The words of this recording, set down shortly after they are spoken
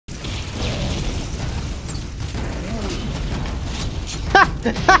So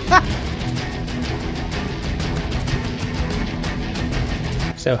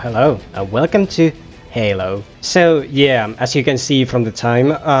hello, welcome to Halo. So yeah, as you can see from the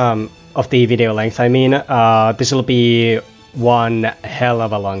time of the video length, I mean, this will be one hell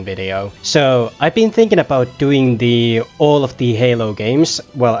of a long video. So I've been thinking about doing all of the Halo games,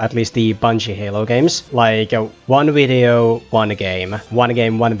 well, at least the Bungie Halo games, like one video, one game,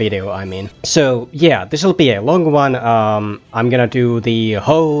 one video, I mean. So yeah, this will be a long one. I'm gonna do the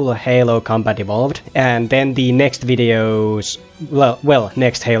whole Halo Combat Evolved, and then the next videos, well,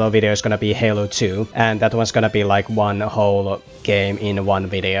 next Halo video is gonna be Halo 2, and that one's gonna be like one whole game in one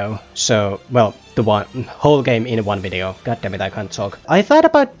video. So, well, the whole game in one video. God damn it, I can't talk. I thought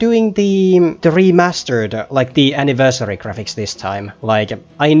about doing the remastered, like the anniversary graphics this time. Like,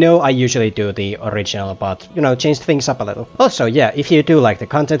 I know I usually do the original, but, you know, change things up a little. Also, yeah, if you do like the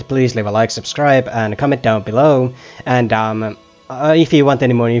content, please leave a like, subscribe, and comment down below. And, if you want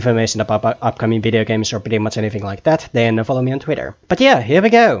any more information about upcoming video games or pretty much anything like that, then follow me on Twitter. But yeah, here we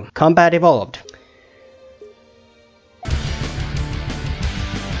go. Combat Evolved.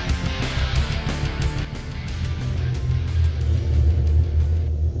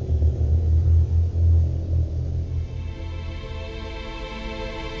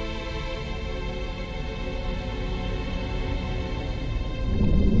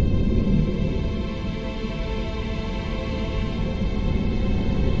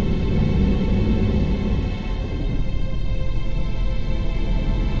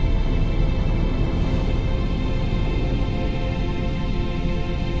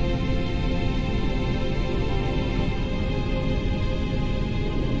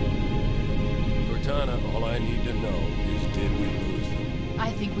 All I need to know is, did we lose them?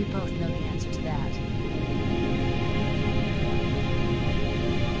 I think we both know the answer to that.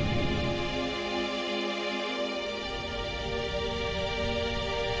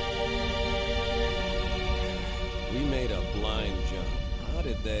 We made a blind jump. How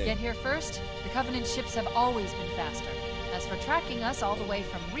did they... Get here first? The Covenant ships have always been faster. As for tracking us all the way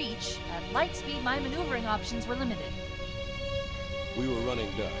from Reach, at light speed my maneuvering options were limited. We were running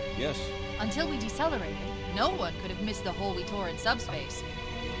dark, yes? Until we decelerated, no one could have missed the hole we tore in subspace.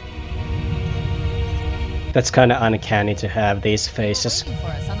 That's kind of uncanny to have these faces. Waiting for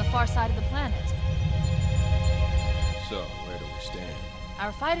us on the far side of the planet. So, where do we stand?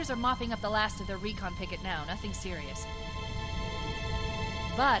 Our fighters are mopping up the last of their recon picket now, nothing serious.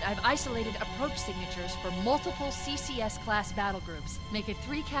 But I've isolated approach signatures for multiple CCS-class battle groups. Make it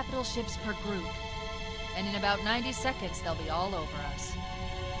 3 capital ships per group. And in about 90 seconds, they'll be all over us.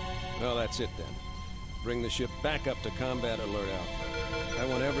 Well, that's it then. Bring the ship back up to Combat Alert Alpha. I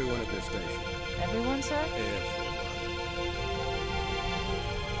want everyone at this station. Everyone, sir? Everyone.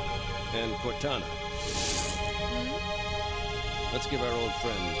 And Cortana. Hmm? Let's give our old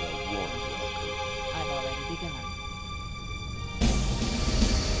friends a warm welcome. I've already begun.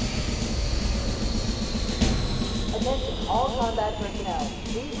 Attention all combat personnel.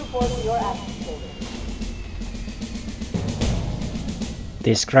 Please report to your action station.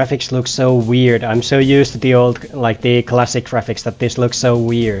 These graphics look so weird. I'm so used to the old, like the classic graphics, that this looks so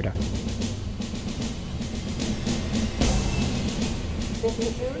weird.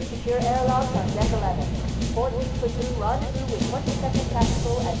 52, secure airlocks on deck 11. 14th platoon rendezvous with 22nd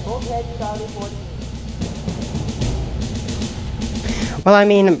Tactical at Bulkhead Charlie 14. Well, I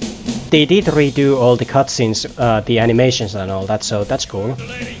mean, they did redo all the cutscenes, the animations and all that, so that's cool.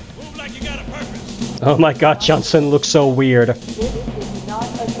 Lady, move like you got a purpose. Oh my god, Johnson looks so weird. This is not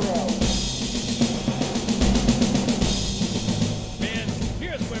a drill. Man,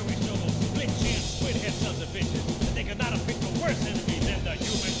 here's where we show those split-chin, squid-head sons of bitches that they could not have picked a worse enemy than the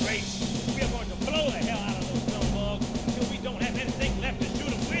human race. We are going to blow the hell out of those scumbugs until we don't have anything left to shoot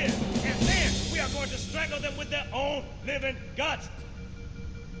them with. And then we are going to strangle them with their own living guts.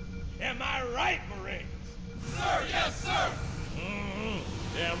 Am I right, Marines? Sir, yes, sir!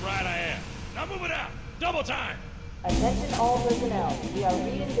 Damn right I am. Now move it out! Double time! Attention all personnel. We are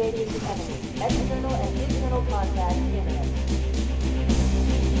re-engaging the enemy. External and internal contact imminent.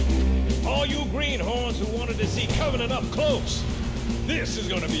 All you greenhorns who wanted to see Covenant up close, this is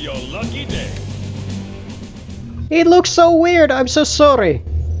gonna be your lucky day. It looks so weird, I'm so sorry.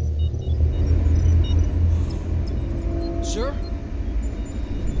 Sir?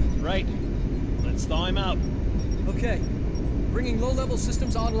 Right. Let's thaw him out. Okay. Bringing low-level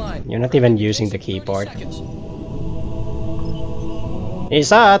systems online. You're not even using the 30 keyboard. seconds. Is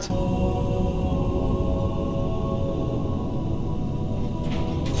that?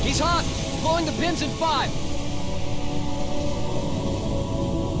 He's hot! Blowing the pins in 5!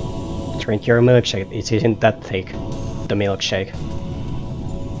 Drink your milkshake, it isn't that thick. The milkshake.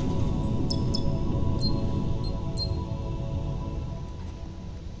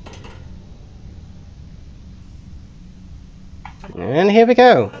 And here we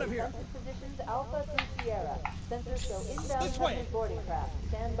go. Positions Alpha through Sierra. Sensors show inbound Russian boarding craft.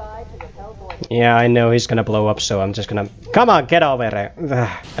 Stand by to repel boarding. Yeah, I know he's gonna blow up, so I'm just gonna... Come on, get over there!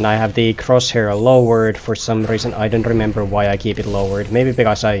 Ugh. And I have the crosshair lowered for some reason. I don't remember why I keep it lowered. Maybe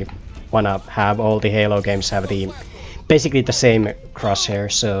because I wanna have all the Halo games have the... basically the same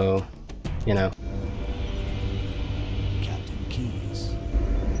crosshair, so... you know. Captain Keyes.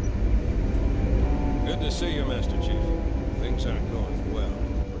 Good to see you, Master Chief. Things aren't going well.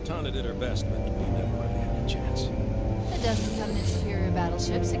 Cortana did her best, but we never really had a chance. A dozen Covenant superior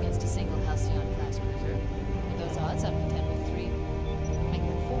battleships against a single Halcyon-class cruiser. With those odds, I'm content with 3. Make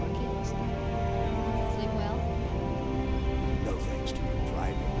them 4 kills. Sleep well? No thanks to your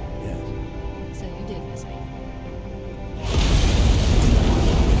driving, yes. So you did miss me.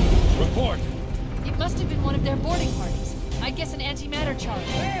 Report! It must have been one of their boarding parties. I guess an antimatter charge.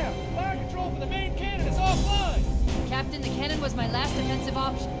 Bam! Fire control for the main cannon is offline! Captain, the cannon was my last defensive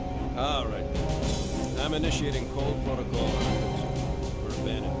option. All right. I'm initiating cold protocol on we're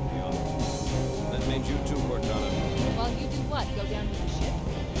abandoning the office. That means you too, Cortana. While you do what? Go down with the ship?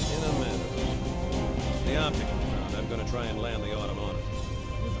 In a manner. The optic we found. I'm going to try and land the Autumn on it.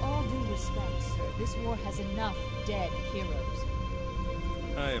 With all due respect, sir, this war has enough dead heroes.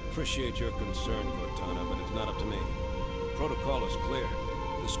 I appreciate your concern, Cortana, but it's not up to me. Protocol is clear.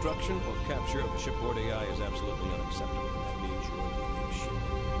 Destruction or capture of a shipboard AI is absolutely unacceptable. That means you're leaving ship.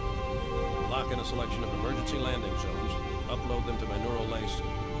 Lock in a selection of emergency landing zones, upload them to my neural lace,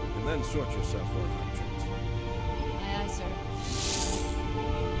 and then sort yourself for a hot transfer. Aye, aye, sir.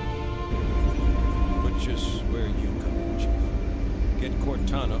 Which is where you come in, Chief. Get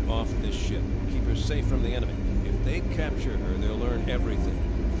Cortana off this ship. Keep her safe from the enemy. If they capture her, they'll learn everything.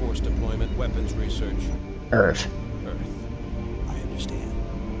 Force deployment, weapons research. Earth. I understand.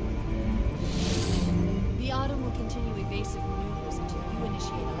 The Autumn will continue evasive maneuvers until you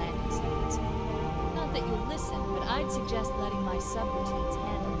initiate a landing sequence. Not that you'll listen, but I'd suggest letting my sub-routines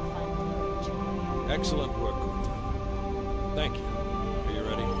handle the final approach. Excellent work, Cortana. Thank you. Are you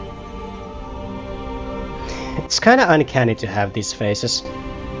ready? It's kinda uncanny to have these faces.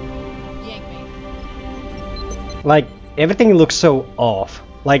 Yank me. Like, everything looks so off.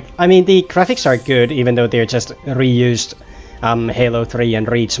 Like, I mean, the graphics are good, even though they're just reused Halo 3 and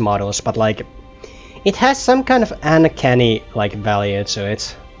Reach models, but like, it has some kind of uncanny, like, value to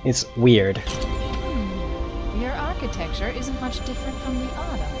it. It's weird. Your architecture isn't much different from the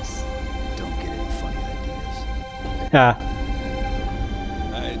Autumn's. Don't get any funny ideas. Ah,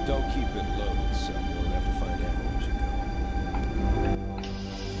 I don't keep it loaded, so you'll have to find ammo as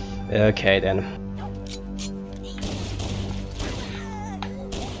you go. okay then.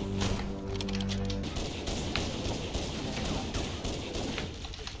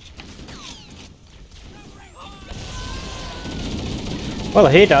 Well,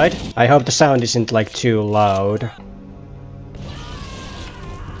 he died. I hope the sound isn't like too loud.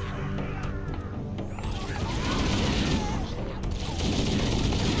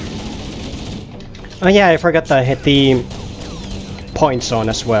 Oh yeah, I forgot to hit the point zone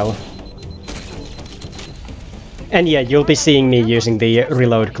as well. And yeah, you'll be seeing me using the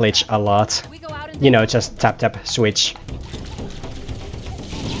reload glitch a lot. You know, just tap tap switch.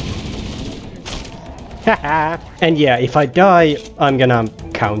 Haha! And yeah, if I die, I'm gonna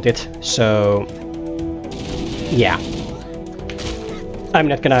count it, so... yeah. I'm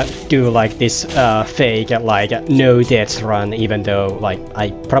not gonna do like this fake, like, no deaths run, even though, like, I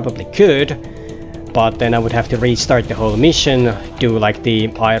probably could. But then I would have to restart the whole mission, do like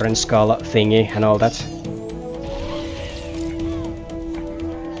the Iron Skull thingy and all that.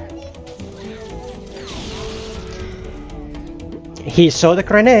 He saw the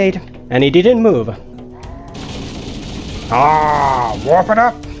grenade, and he didn't move. Ah, warp it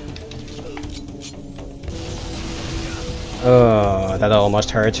up! Oh, that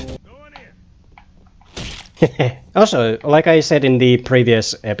almost hurt. Also, like I said in the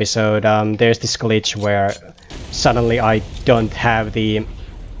previous episode, there's this glitch where suddenly I don't have the...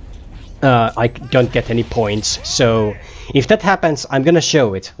 I don't get any points, so if that happens, I'm gonna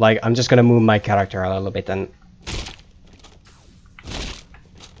show it. Like, I'm just gonna move my character a little bit and...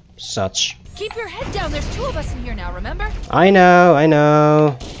 such. Keep your head down, there's 2 of us in here now, remember? I know, I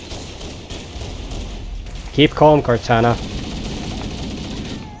know. Keep calm, Cortana.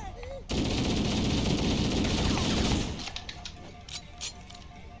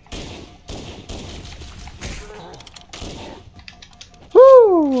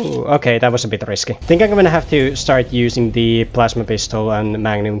 Woo! Okay, that was a bit risky. I think I'm gonna have to start using the plasma pistol and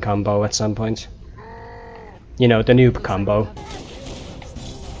magnum combo at some point. You know, the noob combo.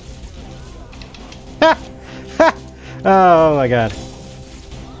 Ha! Ha! Oh my god.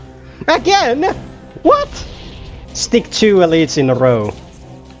 Again? What? Stick 2 elites in a row.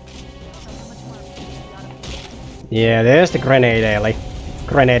 Yeah, there's the grenade alley.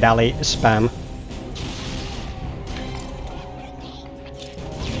 Grenade alley spam.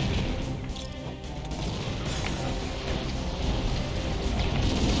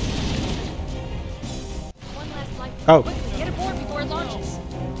 One last life. Oh. Quickly, get aboard before it launches.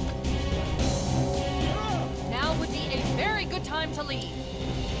 Now would be a very good time to leave.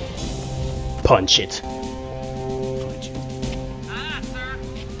 Punch it. Aye, sir.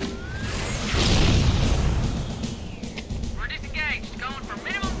 We're disengaged, going for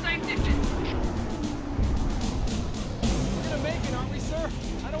minimum safe distance. We're gonna make it, aren't we, sir?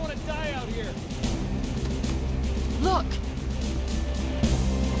 I don't want to die out here. Look!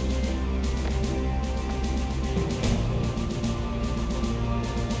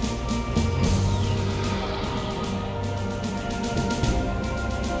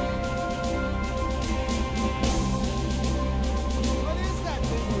 What is that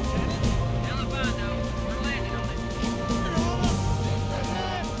thing, Lieutenant? Hell if I know. We're landing on it.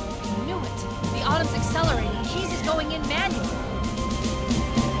 I knew it! The Autumn's accelerating. Keys is going in manually.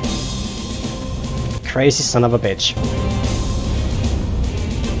 Crazy son of a bitch.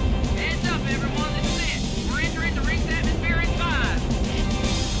 Heads up, everyone. This is it. We're entering the ring's atmosphere in 5.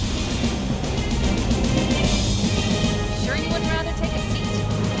 Sure you wouldn't rather take a seat?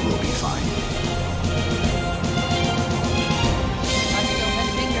 We'll be fine. I still had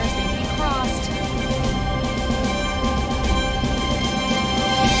fingers that be crossed.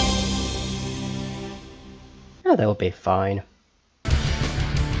 Oh, they'll be fine.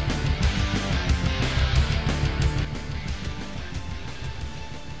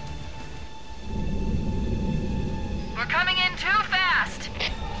 We're coming in too fast.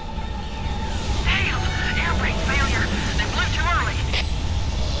 Damn! Air brake failure. They blew too early.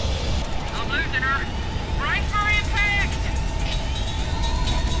 I'm losing her. Brace for impact.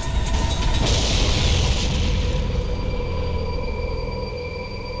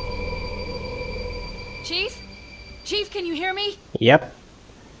 Chief? Chief, can you hear me? Yep.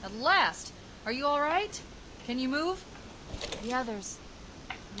 At last. Are you alright? Can you move? The others.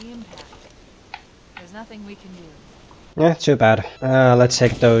 The impact. There's nothing we can do. Yeah, too bad. Let's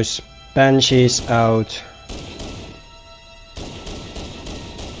take those banshees out.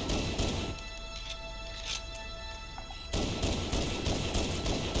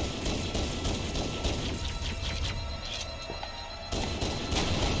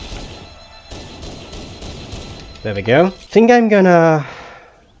 There we go. Think I'm gonna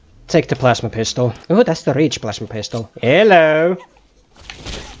take the plasma pistol. Oh, that's the Reach plasma pistol. Hello!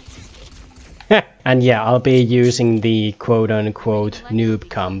 And yeah, I'll be using the quote-unquote noob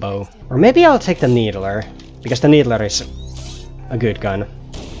combo. Or maybe I'll take the Needler, because the Needler is a good gun.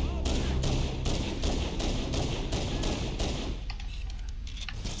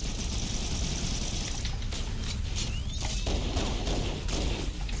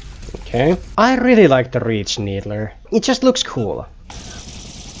 Okay. I really like the Reach Needler. It just looks cool.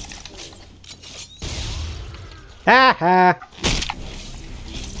 Haha!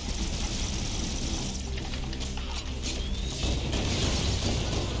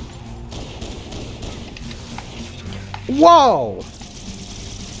 Whoa!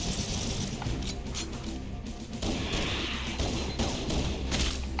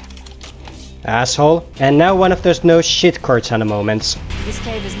 Asshole. And now one of those no shit Cortana moments. This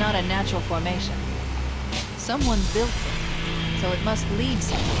cave is not a natural formation. Someone built it, so it must lead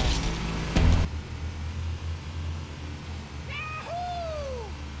somewhere.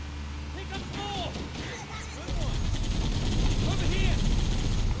 Here comes more! Good one. Over here!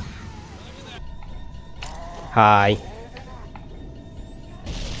 Hi.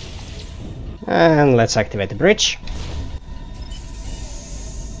 And let's activate the bridge.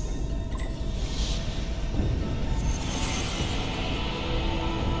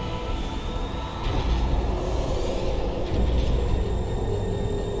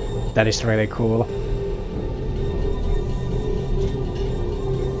 That is really cool.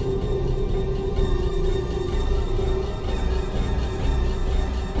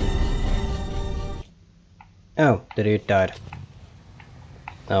 Oh, the dude died.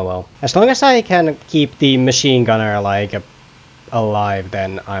 Oh well. As long as I can keep the machine gunner like alive,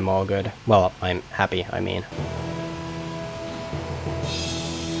 then I'm all good. Well, I'm happy, I mean.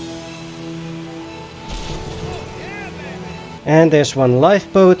 And there's one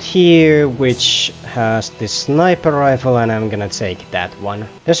lifeboat here, which has this sniper rifle, and I'm gonna take that one.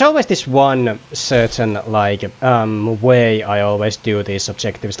 There's always this one certain, like, way I always do these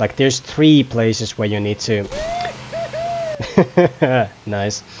objectives. Like, there's 3 places where you need to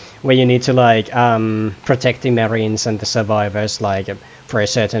Nice. Where you need to like protect the Marines and the survivors like for a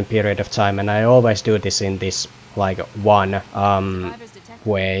certain period of time, and I always do this in this like one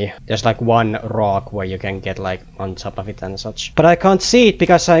way. There's like one rock where you can get like on top of it and such. But I can't see it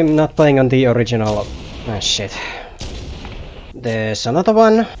because I'm not playing on the original. Ah, shit. There's another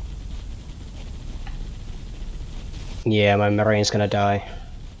one. Yeah, my Marine's gonna die.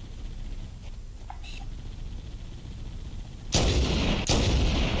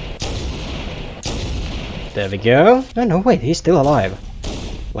 There we go. Oh no, wait, he's still alive.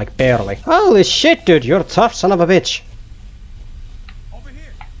 Like barely. Holy shit, dude, you're a tough son of a bitch. Over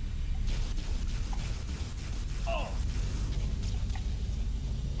here. Oh.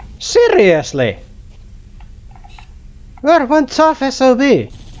 Seriously? You're one tough SOB.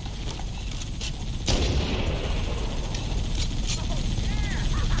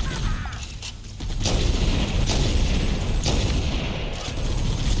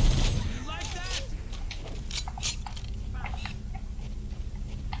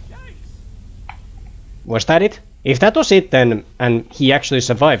 Was that it? If that was it then, and he actually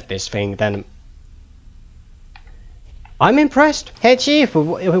survived this thing, then I'm impressed. Hey Chief,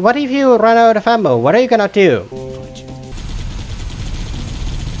 what if you run out of ammo? What are you gonna do?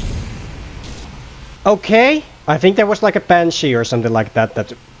 Okay, I think there was like a Banshee or something like that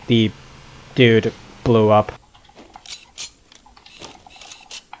that the dude blew up.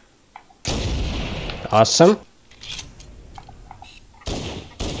 Awesome.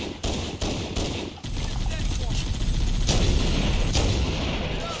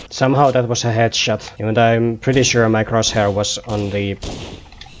 Somehow that was a headshot, even though I'm pretty sure my crosshair was on the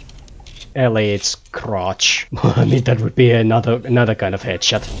elite's crotch. I mean, that would be another kind of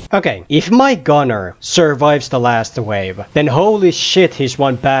headshot. Okay, if my gunner survives the last wave, then holy shit, he's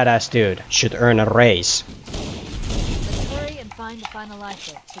one badass dude. Should earn a raise. Let's hurry and find the final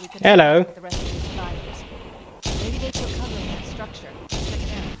life there, so we can Hello. with the rest of the survivors. Maybe they took cover in that structure. Check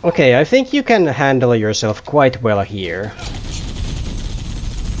it out. Okay, I think you can handle yourself quite well here.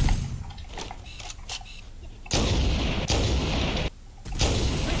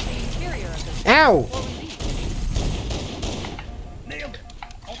 Ow!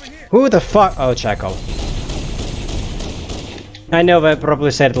 Who the fuck? Oh, Jackal. I know I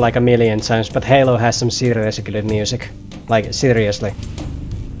probably said it like a million times, but Halo has some seriously good music. Like, seriously.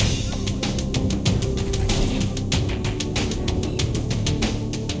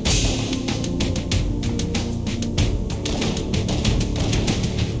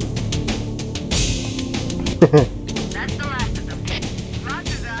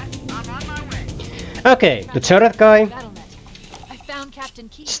 Okay, the turret guy, I found Captain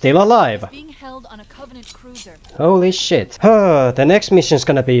Key. still alive. Being held on a Covenant cruiser. Holy shit. The next mission's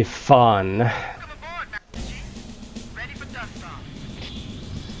gonna be fun. Welcome aboard, Master Chief. Ready for dust off.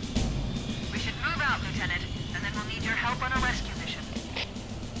 We should move out, Lieutenant, and then we'll need your help on a rescue mission.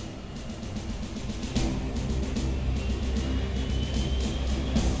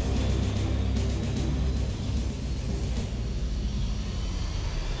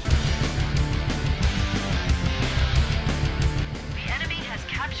 The enemy has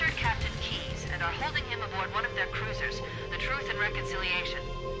captured Captain Keyes and are holding him aboard one of their cruisers, the Truth and Reconciliation.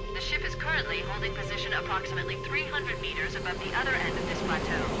 The ship is currently holding position approximately 300 meters above the other end of this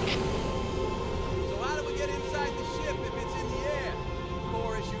plateau. So how do we get inside the ship if it's in the air?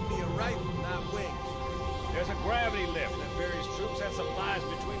 Corps issued me a rifle, not wings. There's a gravity lift that ferries troops and supplies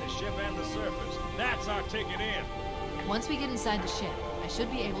between the ship and the surface. That's our ticket in. Once we get inside the ship, I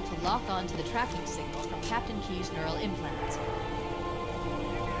should be able to lock on to the tracking signal from Captain Key's neural implants.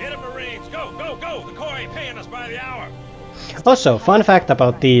 Hit 'em, Marines! Go, go, go! The Corps ain't paying us by the hour! Also, fun fact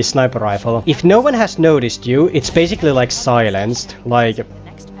about the sniper rifle. If no one has noticed you, it's basically like silenced. Like,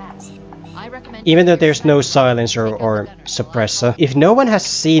 Next pass. I recommend even though there's no silencer or suppressor, if no one has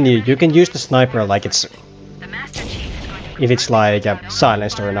seen you, you can use the sniper like it's... The Master Chief is going to if it's like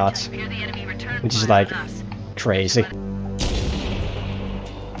silenced or not. fear the enemy return Which is fire like on us. crazy.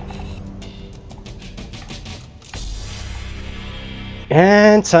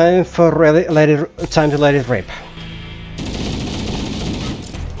 And time for time to let it rip. Let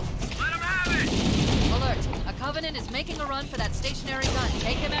 'em have it! Alert! A Covenant is making a run for that stationary gun.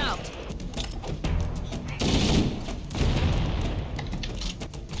 Take him out.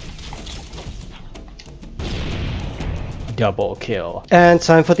 Double kill. And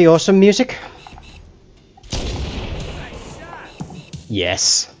time for the awesome music.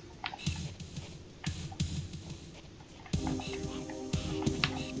 Yes.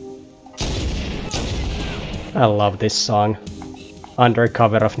 I love this song. Under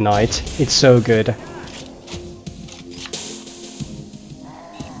cover of night. It's so good.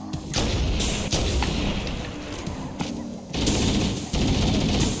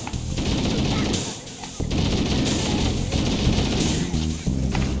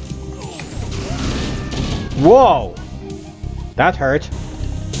 Whoa! That hurt.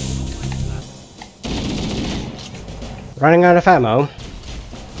 Running out of ammo.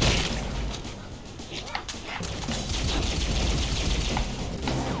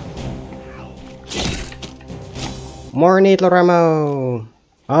 More needler ammo!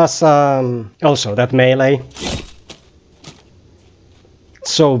 Awesome! Also, that melee.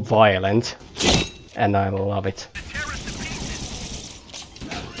 So violent. And I love it.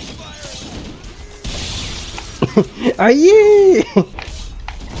 Are you?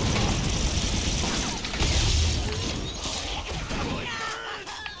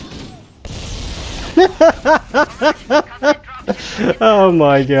 Oh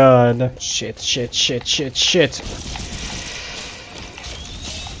my god. Shit, shit, shit, shit, shit.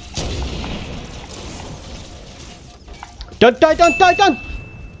 Don't die, don't die, don't!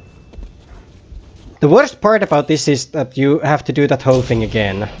 The worst part about this is that you have to do that whole thing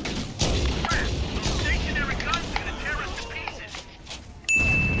again.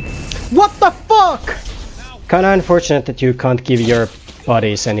 What the fuck? Kinda unfortunate that you can't give your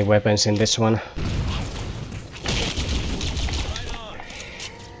buddies any weapons in this one.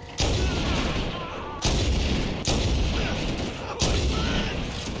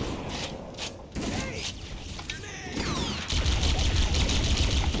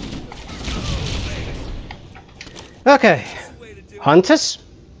 Okay. Hunters?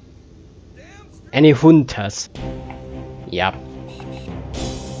 Any hunters? Yep.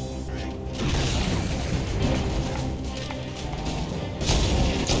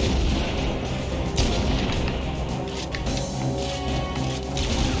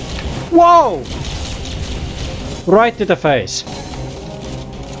 Whoa! Right to the face.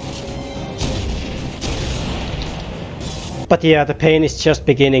 But yeah, the pain is just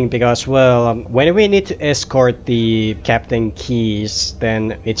beginning because, well, when we need to escort the Captain Keys,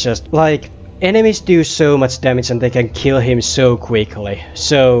 then it's just like enemies do so much damage and they can kill him so quickly.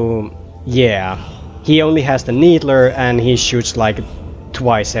 So yeah, he only has the needler and he shoots like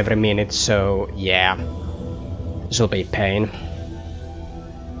twice every minute, so yeah, this will be pain.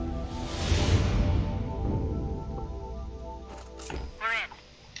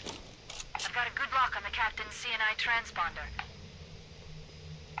 Transponder.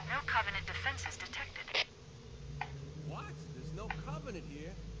 No Covenant defenses detected. What? There's no Covenant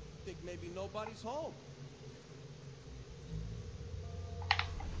here. Think maybe nobody's home.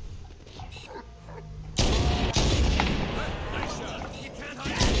 Nice shot. You can't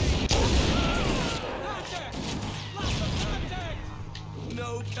hide. Contact! Lots of contact!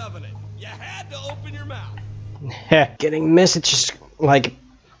 No Covenant. You had to open your mouth. Getting messages like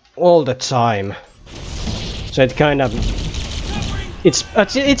all the time. So it kind of...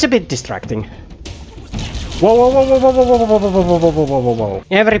 It's a bit distracting. Whoa, whoa, whoa, whoa, whoa, whoa, whoa, whoa, whoa, whoa, whoa, whoa, whoa.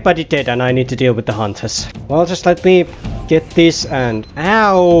 Everybody dead and I need to deal with the hunters. Well, just let me get this and...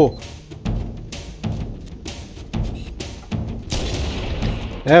 Ow!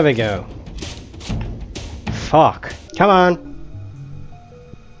 There we go. Fuck. Come on.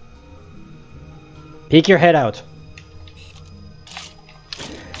 Peek your head out.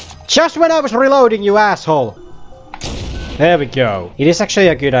 Just when I was reloading, you asshole! There we go. It is actually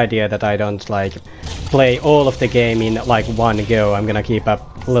a good idea that I don't, like, play all of the game in, like, one go. I'm gonna keep a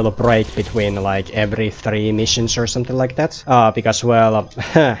little break between, like, every 3 missions or something like that. Because, well,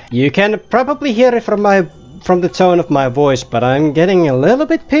 you can probably hear it from the tone of my voice, but I'm getting a little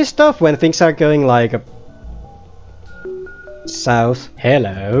bit pissed off when things are going, like, south.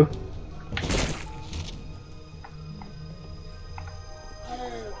 Hello.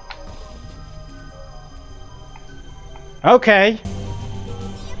 Okay.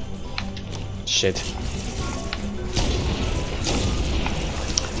 Shit.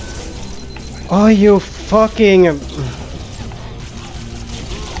 Oh, you fucking...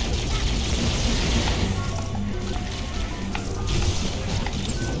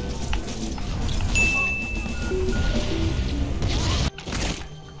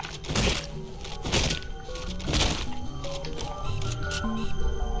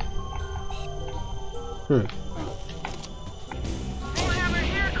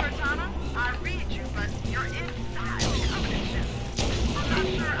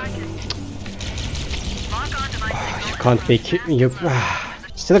 Can't be you.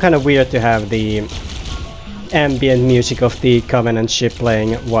 Still kind of weird to have the ambient music of the Covenant ship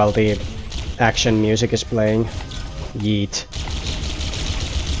playing while the action music is playing. Yeet.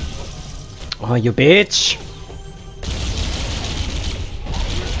 Oh, you bitch!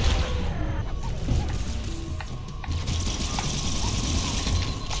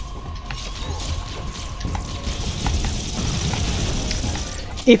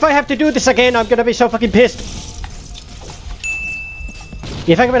 If I have to do this again, I'm gonna be so fucking pissed.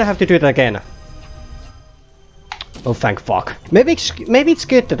 If I'm gonna have to do it again. Oh, thank fuck. Maybe it's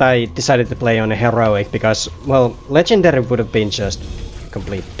good that I decided to play on a heroic, because, well, legendary would have been just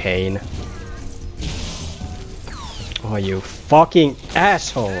complete pain. Oh, you fucking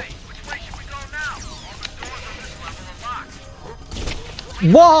asshole.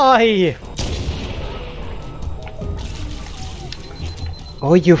 Why?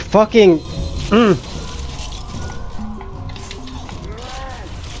 Oh, you fucking...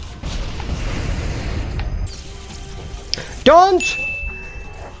 Don't!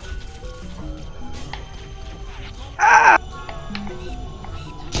 Ah!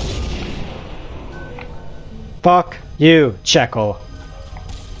 Fuck you, Jackal.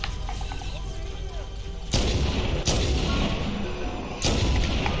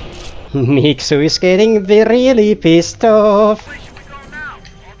 Mixu is getting really pissed off.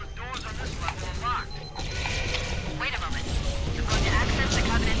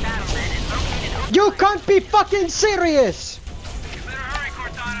 You can't be fucking serious! You better hurry,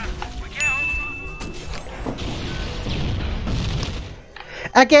 Cortana. We can't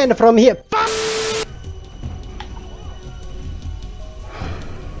hold. Again from here.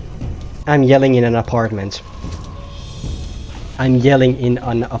 I'm yelling in an apartment. I'm yelling in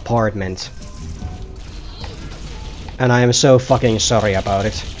an apartment. And I am so fucking sorry about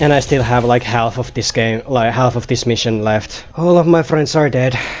it. And I still have like half of this game, like half of this mission left. All of my friends are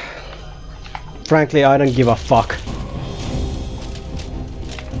dead. Frankly, I don't give a fuck.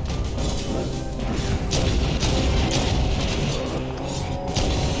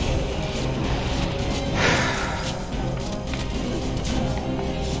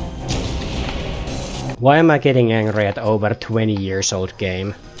 Why am I getting angry at over 20 years old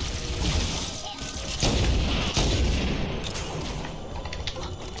game?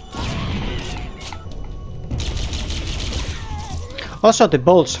 Also, the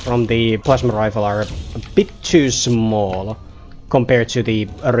bolts from the plasma rifle are a bit too small compared to the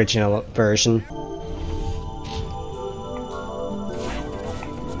original version.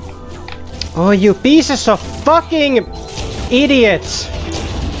 Oh, you pieces of fucking idiots!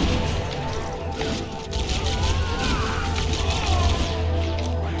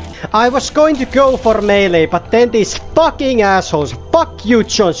 I was going to go for melee, but then these fucking assholes. Fuck you,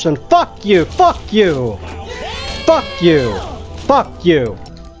 Johnson. Fuck you. Fuck you. Fuck you. Fuck you.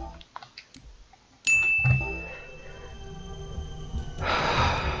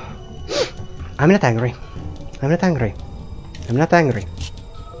 I'm not angry. I'm not angry. I'm not angry.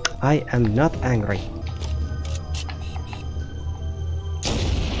 I am not angry.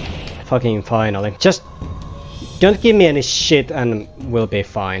 Fucking finally. Just don't give me any shit and we'll be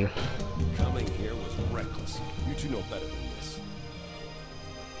fine. Coming here was reckless. You two know better than this.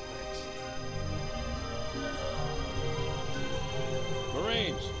 Thanks.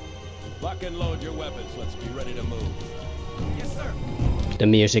 Marines, lock and load your weapons. Let's be ready to move. Yes, sir. The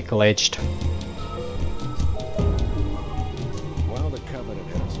music glitched. While the Covenant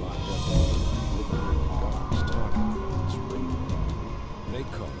had us locked up, the guards talking about this ring. They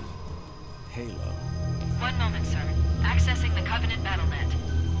call it Halo. One moment, sir. Accessing the Covenant BattleNet.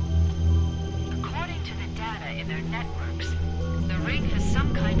 According to the data in their networks, the ring has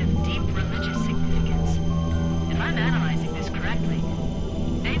some kind of deep religious significance. If I'm analyzing this correctly,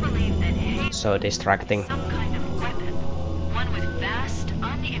 they believe that Halo So distracting. is some kind of weapon, one with vast,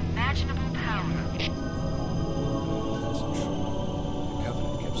 unimaginable power. That's true. The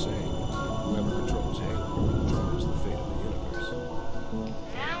Covenant kept saying, whoever controls Halo controls the fate of the universe.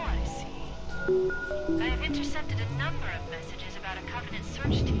 Now I see. I have intercepted a number of messages about a Covenant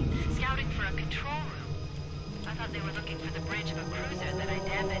search team scouting for a control room. I thought they were looking for the bridge of a cruiser that I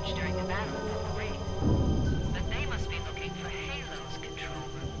damaged during the battle above the ring. But they must be looking for Halo's control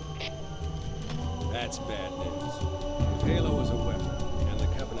room. That's bad news. If Halo is a weapon, and the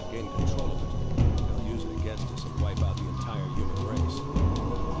Covenant gain control of it, they'll use it against us and wipe out the entire human race.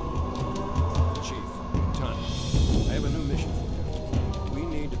 Chief, Tony, I have a new mission for you. We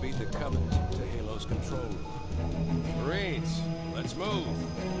need to beat the Covenant to Halo's control room. Marines, let's move.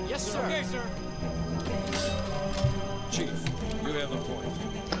 Yes, sir. Okay, sir. Chief, you have the point.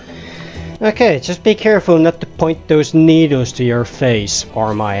 Okay, just be careful not to point those needles to your face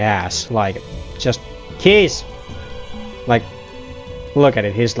or my ass. Like, just keys. Like, look at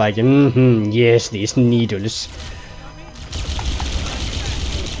it. He's like, yes, these needles.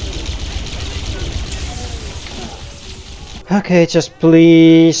 Okay, just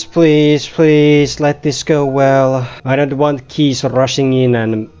please, please, please let this go well. I don't want Keys rushing in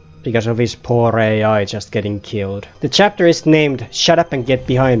and because of his poor AI just getting killed. The chapter is named Shut Up and Get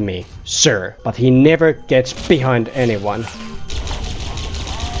Behind Me, sir, but he never gets behind anyone.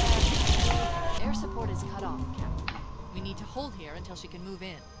 hold here until she can move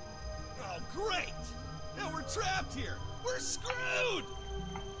in. Oh, great! Now we're trapped here! We're screwed!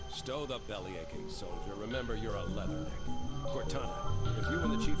 Stow the belly aching, soldier. Remember, you're a leatherneck. Cortana, if you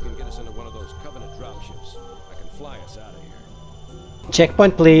and the chief can get us into one of those Covenant dropships, I can fly us out of here.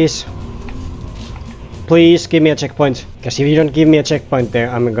 Checkpoint, please. Please give me a checkpoint. Because if you don't give me a checkpoint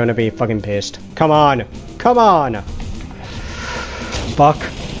there, I'm gonna be fucking pissed. Come on! Come on! Fuck.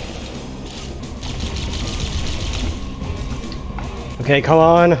 Okay, come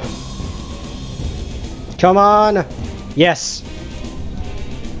on. Come on! Yes!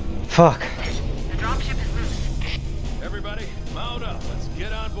 Fuck. The dropship is loose. Everybody, mount up. Let's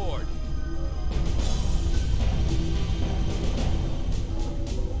get on board.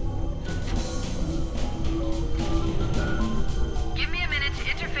 Give me a minute to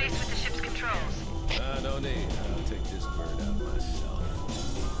interface with the ship's controls. No need. I'll take this bird out myself.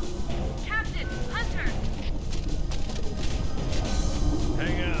 Captain, Hunter!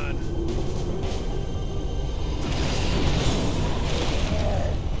 Hang on.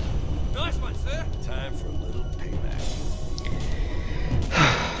 Nice one, sir! Time for a little payback.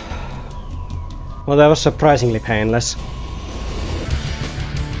 Well, that was surprisingly painless.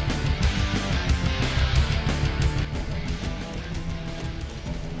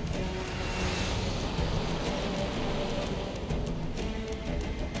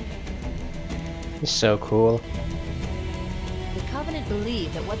 It's so cool. The Covenant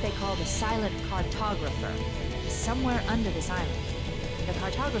believe that what they call the Silent Cartographer is somewhere under this island. The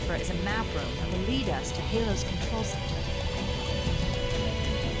Cartographer is a map room that will lead us to Halo's control center.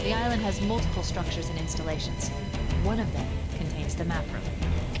 The island has multiple structures and installations. One of them contains the map room.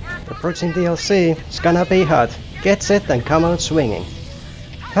 Approaching DLC, it's gonna be hot. Get set and come out swinging.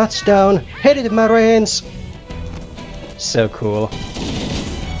 Touchdown, hit it, Marines! So cool.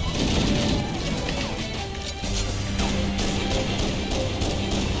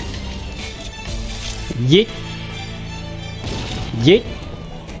 Yeet! Yeet!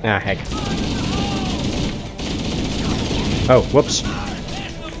 Ah, heck. Oh, whoops.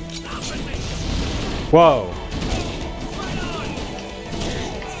 Whoa!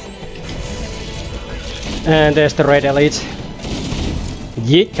 And there's the red elite.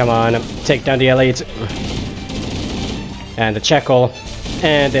 Yeet, come on, take down the elite. And the jackal.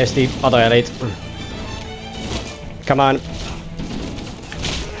 And there's the other elite. Come on.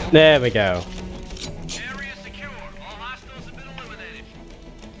 There we go. Area secure. All hostiles have been eliminated.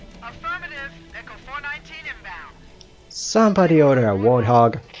 Affirmative. Echo 419 inbound. Somebody order a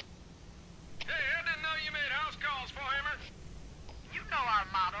warthog. Hey, I didn't know you made house calls for Hammer. You know our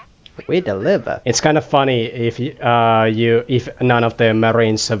motto. We deliver. It's kind of funny if if none of the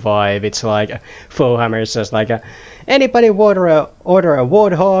Marines survive. It's like Foehammer says like, anybody order a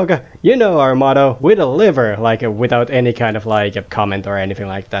warthog. You know our motto. We deliver. Like without any kind of like a comment or anything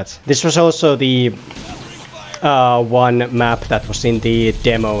like that. This was also the one map that was in the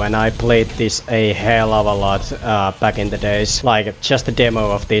demo, and I played this a hell of a lot back in the days. Like just the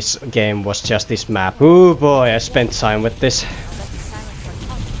demo of this game was just this map. Oh boy, I spent time with this.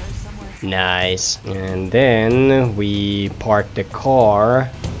 Nice. And then we park the car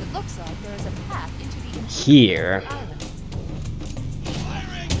It looks like there is a path into the here, island.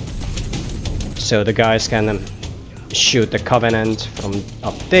 so the guys can shoot the Covenant from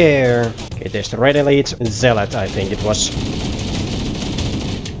up there. Okay, there's the Red Elite. Zealot, I think it was.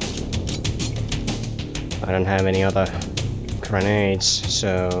 I don't have any other grenades,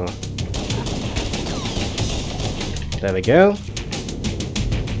 so... There we go.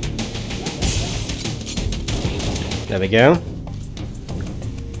 There we go.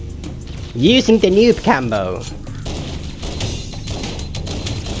 Using the noob combo.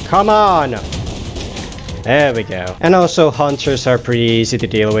 Come on! There we go. And also hunters are pretty easy to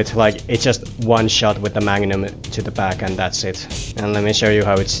deal with. Like, it's just one shot with the magnum to the back and that's it. And let me show you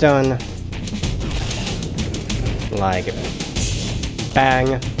how it's done. Like,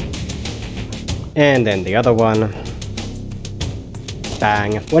 bang. And then the other one.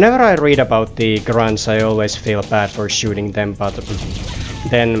 Bang. Whenever I read about the grunts, I always feel bad for shooting them, but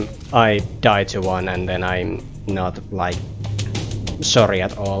then I die to one and then I'm not, like, sorry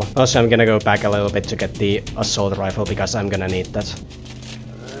at all. Also, I'm gonna go back a little bit to get the assault rifle because I'm gonna need that.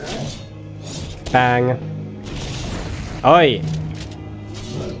 Bang. Oi!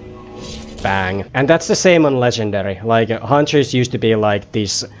 Bang. And that's the same on Legendary. Like, hunters used to be like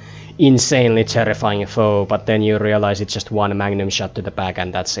this insanely terrifying foe, but then you realize it's just one magnum shot to the back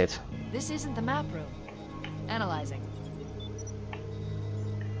and that's it. This isn't the map room. Analyzing.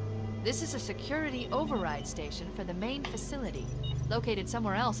 This is a security override station for the main facility, located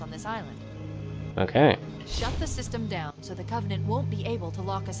somewhere else on this island. Okay. Shut the system down so the Covenant won't be able to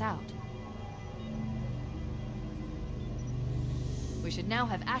lock us out. We should now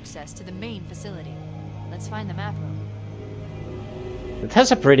have access to the main facility. Let's find the map room. It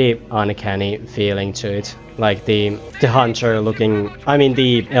has a pretty uncanny feeling to it. Like the hunter looking... I mean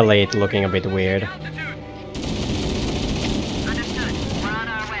the elite looking a bit weird. Understood. We're on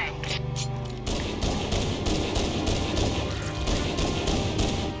our way.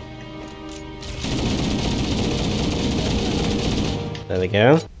 There we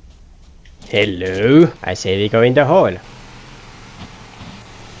go. Hello! I say we go in the hall.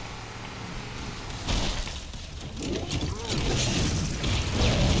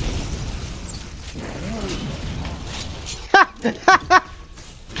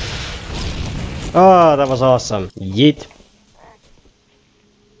 Oh, that was awesome. Yeet.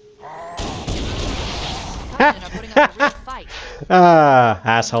 Ah,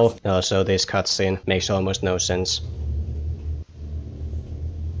 asshole. Also, this cutscene makes almost no sense.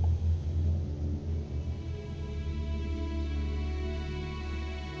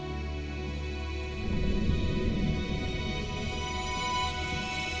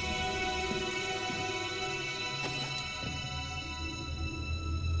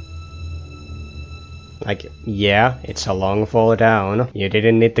 Like, yeah, it's a long fall down. You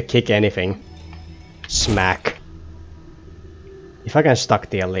didn't need to kick anything. Smack. If I can stuck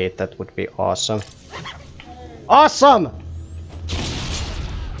the elite, that would be awesome. Awesome!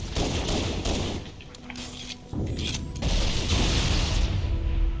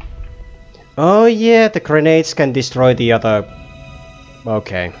 Oh yeah, the grenades can destroy the other...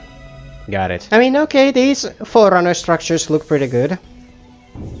 Okay. Got it. I mean, okay, these Forerunner structures look pretty good.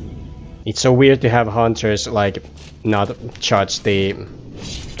 It's so weird to have hunters, like, not charge the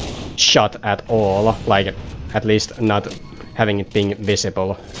shot at all, like, at least not having it being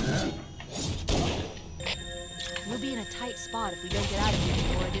visible. We'll be in a tight spot if we don't get out of here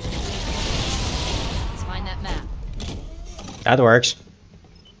before additional reinforcements. Let's find that map. That works.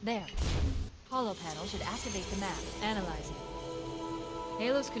 There. Holo panel should activate the map. Analyze it.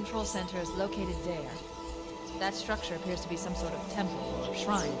 Halo's control center is located there. That structure appears to be some sort of temple or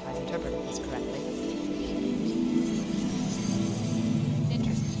shrine, if I've interpreted this correctly.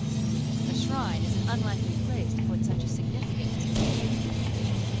 Interesting. A shrine is an unlikely place to put such a significance.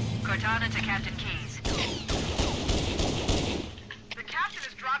 Cortana to Captain Keyes. The captain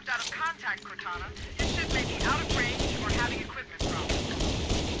has dropped out of contact, Cortana. His ship may be out of range or having equipment problems.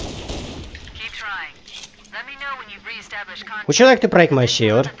 Keep trying. Let me know when you've re-established contact. Would you like to break my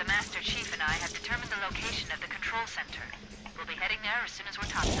shield? The Master Chief and I have determined the location of the control center. We'll be heading there as soon as we're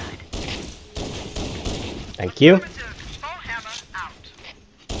topside. Thank you.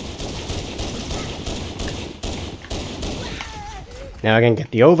 Now I can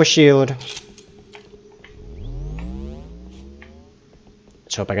get the overshield.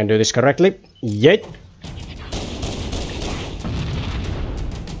 Let's hope I can do this correctly. Yeet.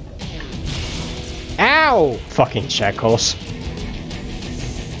 Ow! Fucking shackles.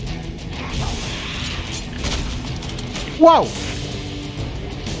 Whoa!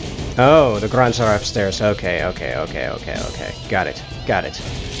 Oh, the grunts are upstairs. Okay. Got it.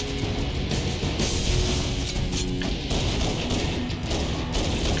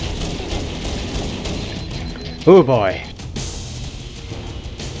 Oh boy.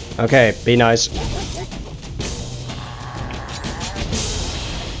 Okay, be nice.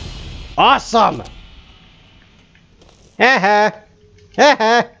 Awesome!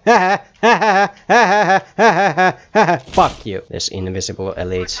 Fuck you. There's invisible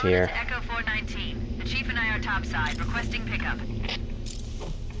elites here. Echo 419. The Chief and I are topside, requesting pickup.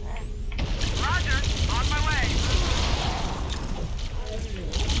 Roger, on my way.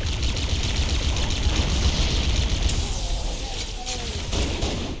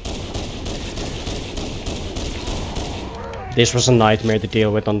 This was a nightmare to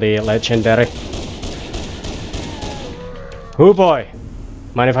deal with on the Legendary. Oh boy!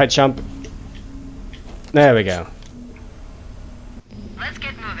 Mind if I jump? There we go. Let's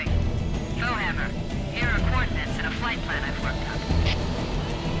get moving. Hammer. Here are coordinates and a flight plan I've worked up.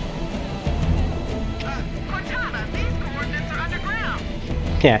 Cortana, these coordinates are underground.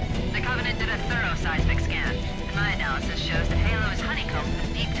 Yeah. The Covenant did a thorough seismic scan, and my analysis shows that Halo is honeycombed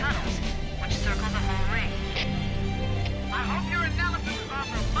with deep tunnels, which circle the whole ring. I hope your analysis is on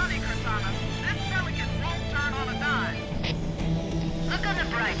for money, Cortana. This Pelican won't turn on a dime. Look on the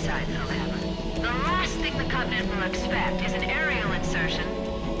bright side, though, Hammer. The last thing the Covenant will expect is an aerial insertion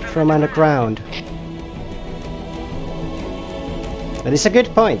From underground. That is a good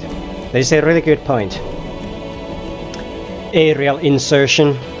point. That is a really good point. Aerial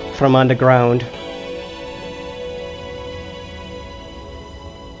insertion from underground.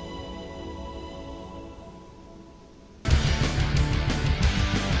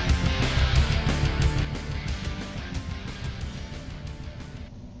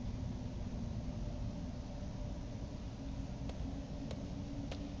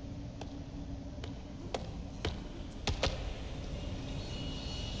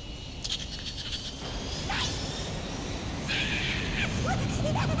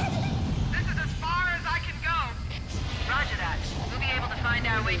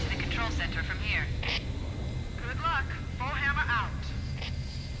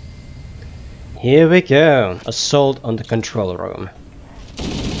 Here we go. Assault on the control room.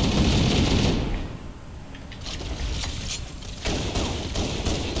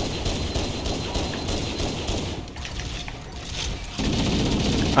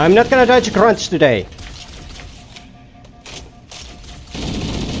 I'm not gonna dodge grunts today.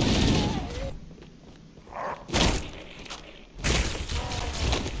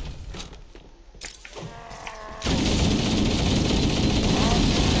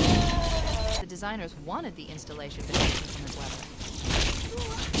 The designers wanted the installation to take inclement weather.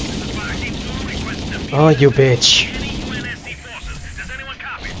 Oh, you bitch.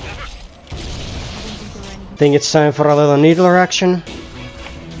 Think it's time for a little needler action?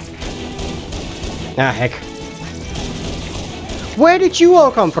 Ah, heck. Where did you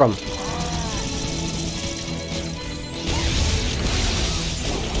all come from?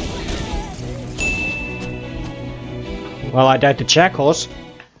 Well, I died to jackals.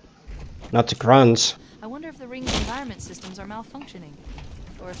 Not to grunts. I wonder if the ring's environment systems are malfunctioning.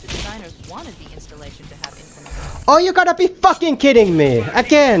 Or if the designers wanted the installation to have inclement weather. Oh, you gotta be fucking kidding me!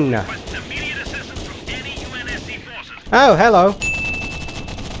 Again! Oh, hello.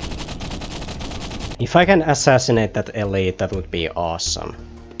 If I can assassinate that elite, that would be awesome.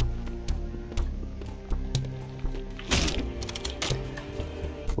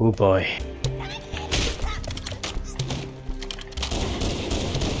 Oh boy.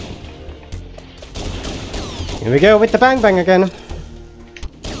 Here we go with the bang bang again.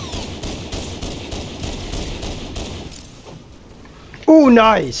 Ooh,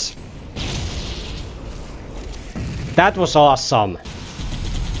 nice! That was awesome.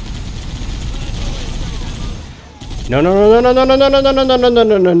 No, no, no, no, no, no, no, no, no, no, no, no,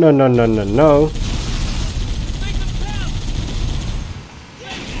 no, no, no, no, no, no, no.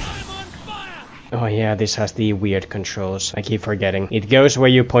 Oh yeah, this has the weird controls. I keep forgetting. It goes where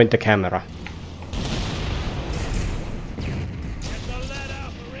you point the camera.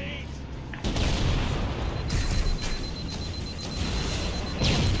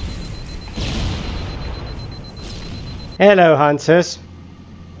 Hello, hunters.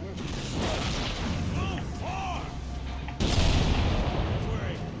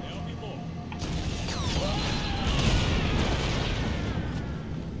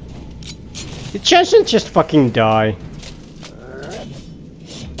 Did Jensen just fucking die?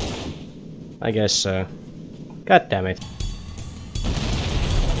 I guess so. God damn it.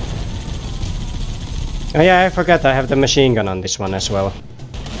 Oh yeah, I forgot I have the machine gun on this one as well.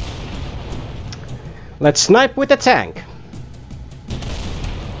 Let's snipe with the tank.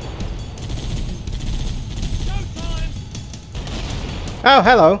 Oh,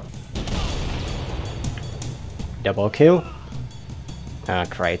 hello. Double kill. Ah,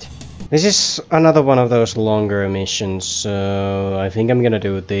 great. This is another one of those longer missions, so I think I'm gonna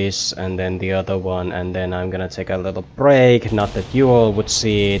do this and then the other one, and then I'm gonna take a little break. Not that you all would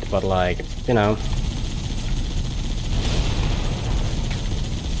see it, but like, you know.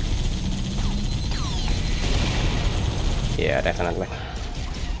 Yeah, definitely.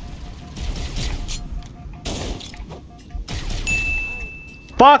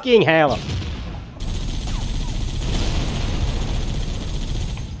 Fucking hell!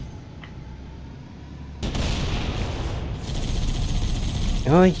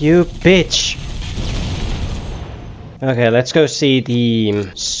 Oh, you bitch! Okay, let's go see the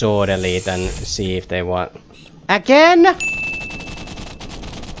sword elite and see if they want... Again?!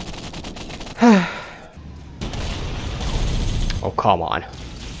 Oh, come on.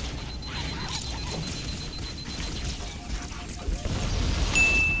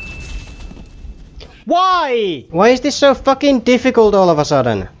 Why? Why is this so fucking difficult all of a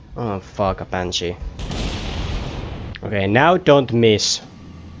sudden? Oh, fuck, a banshee. Okay, now don't miss.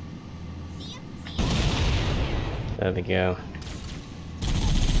 There we go.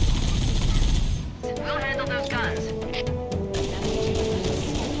 We'll handle those guns.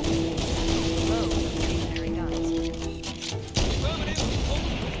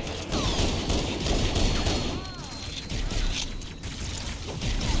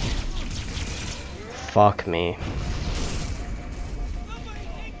 Fuck me.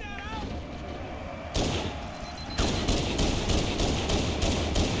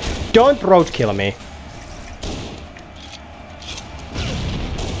 Don't roadkill me.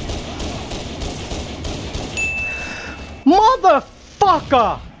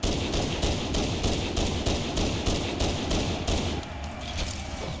 Motherfucker!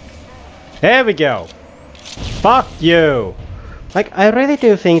 There we go. Fuck you. Like, I really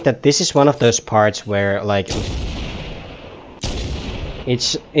do think that this is one of those parts where, like,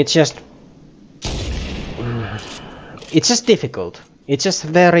 it's just difficult. It's just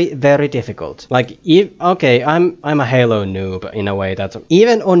very, very difficult. Like, okay, I'm a Halo noob in a way that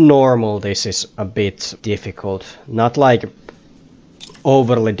even on normal this is a bit difficult. Not like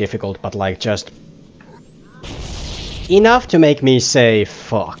overly difficult, but like just enough to make me say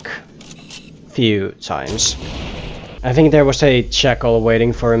fuck few times. I think there was a jackal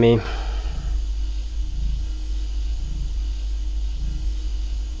waiting for me.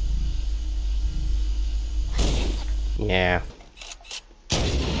 Yeah.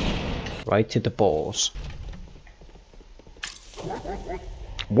 Right to the balls.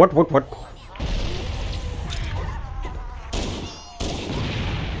 What?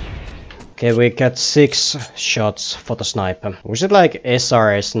 Okay, we got 6 shots for the sniper. Was it like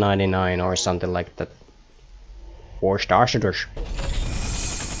SRS 99 or something like that? Or Starshaders?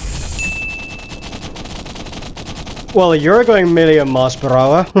 Well, you're going million miles per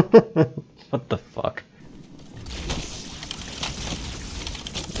hour. What the fuck?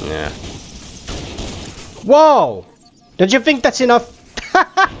 Yeah. Whoa! Don't you think that's enough?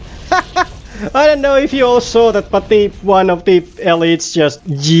 I don't know if you all saw that, but one of the elites just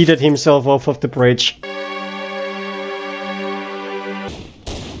yeeted himself off of the bridge.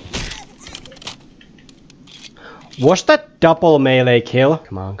 Was that double melee kill?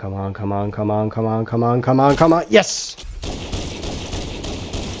 Come on, come on, come on, come on, come on, come on, come on, come on. Yes!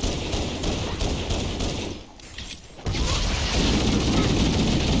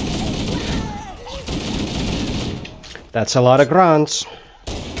 That's a lot of grunts.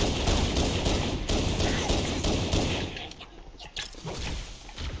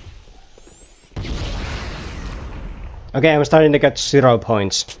 Okay, I'm starting to get 0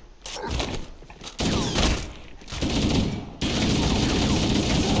 points.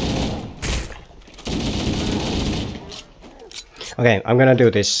 Okay, I'm gonna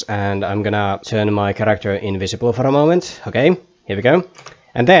do this and I'm gonna turn my character invisible for a moment. Okay, here we go.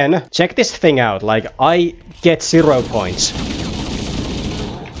 And then, check this thing out, like, I get 0 points.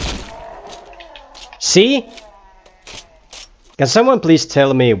 See? Can someone please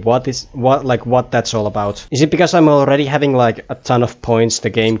tell me what that's all about? Is it because I'm already having like a ton of points, the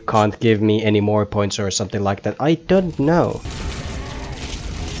game can't give me any more points or something like that? I don't know.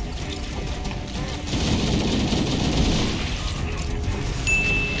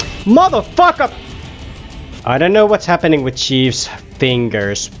 Motherfucker! I don't know what's happening with Chief's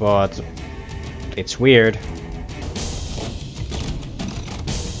fingers, but it's weird.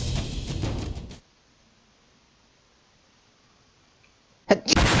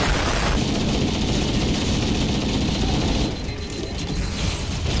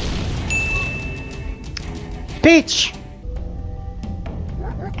 Peach!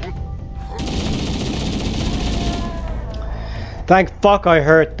 Thank fuck I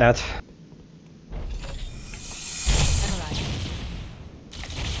heard that.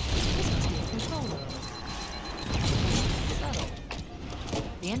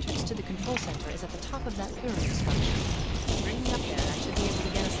 The entrance to the control center is at the top of that pyramid structure. Bring me up there and I should be able to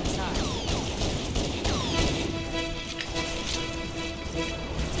get us inside.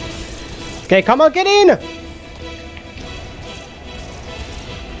 Okay, come on, get in!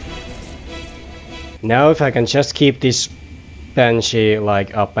 Now if I can just keep this Banshee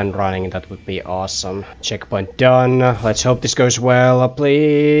like up and running, that would be awesome. Checkpoint done. Let's hope this goes well.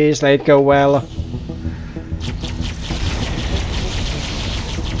 Please let it go well.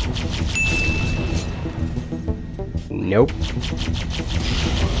 Nope.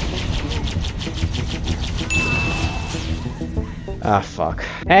 Ah, fuck.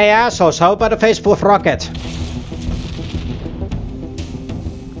 Hey assholes, how about a face full of rocket?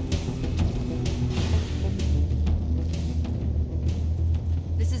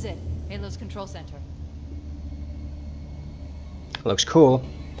 This is it. Halo's control center. Looks cool.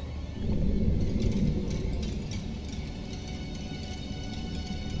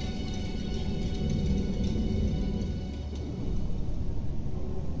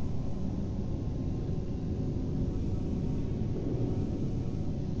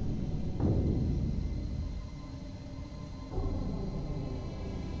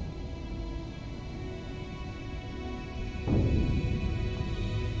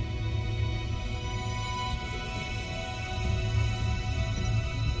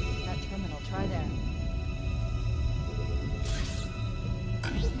 Try there.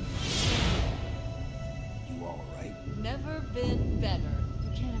 You all right? Never been better. You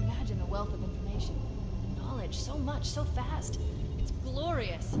can't imagine the wealth of information. Knowledge, so much, so fast. It's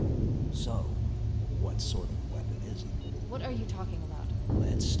glorious. So, what sort of weapon is it? What are you talking about?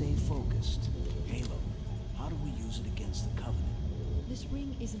 Let's stay focused. Halo, how do we use it against the Covenant? This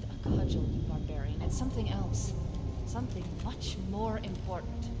ring isn't a cudgel, you barbarian. It's something else. something much more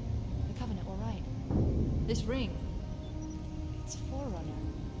important. The Covenant were right. This ring, it's a forerunner.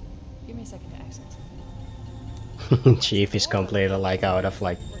 Give me a second to access it. Chief is completely like out of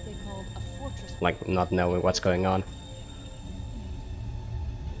like What they called a fortress. not knowing what's going on.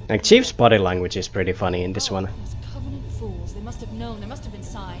 Like Chief's body language is pretty funny in this one. Those Covenant fools. They must have known. There must have been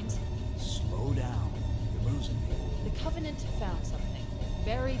signs. Slow down. You're losing me. The Covenant found something.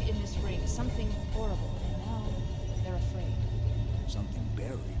 Buried in this ring. Something horrible. And now they're afraid. Something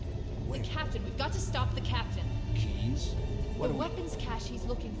buried. The Where? captain. We've got to stop the captain. Keys? What The do we... weapons cache he's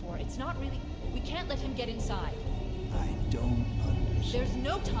looking for. It's not really... We can't let him get inside. I don't understand. There's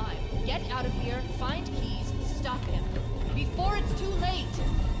no time. Get out of here. Find keys. Stop him. Before it's too late.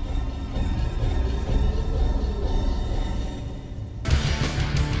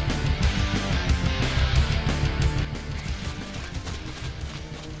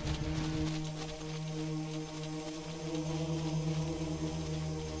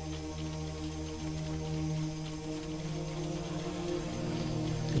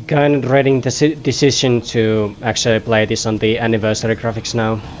 Kind of dreading the decision to actually play this on the anniversary graphics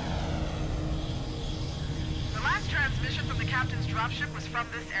now. The last transmission from the captain's dropship was from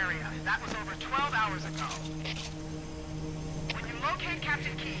this area. That was over 12 hours ago. When you locate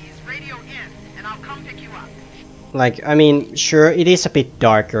Captain Keys, radio in, and I'll come pick you up. Like, I mean, sure, it is a bit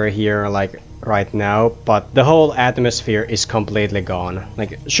darker here, like, right now, but the whole atmosphere is completely gone.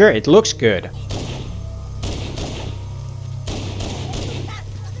 Like, sure, it looks good.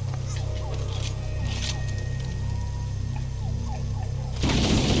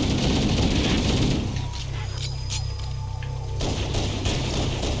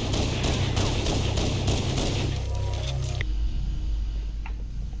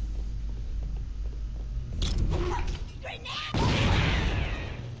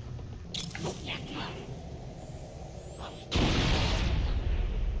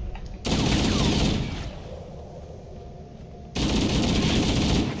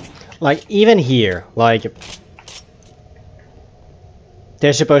 Like, even here, like,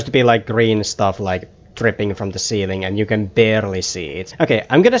 there's supposed to be like green stuff like dripping from the ceiling and you can barely see it. Okay,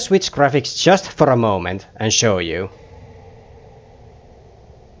 I'm gonna switch graphics just for a moment and show you.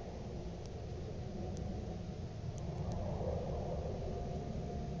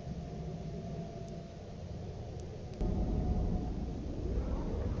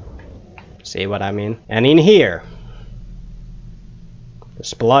 See what I mean? And in here,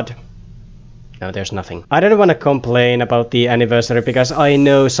 there's blood. No, there's nothing. I don't want to complain about the anniversary because I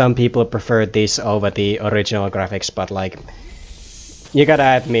know some people prefer this over the original graphics, but like, you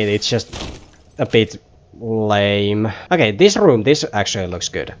gotta admit it's just a bit lame. Okay, this room, this actually looks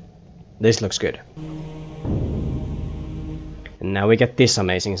good. This looks good. And now we get this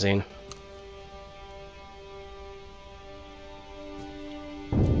amazing scene.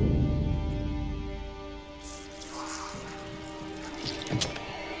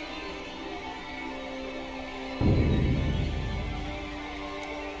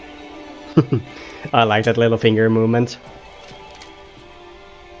 I like that little finger movement.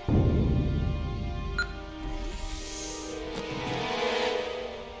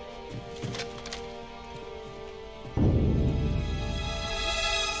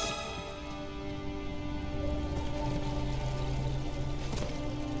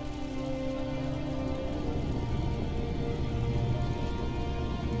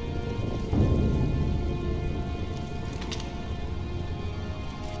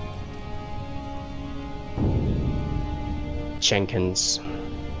 Jenkins.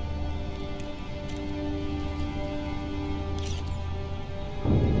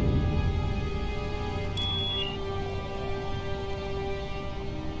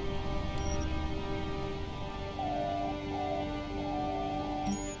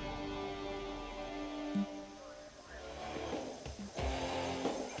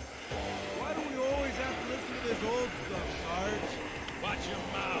 Why do we always have to listen to this old stuff, Sarge? Watch your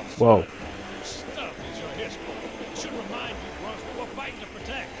mouth. Whoa. This stuff is your history. It should remind you, Grunts, what we're fighting to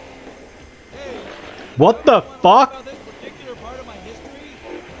protect. Hey, What the wanna talk fuck? about this particular part of my history?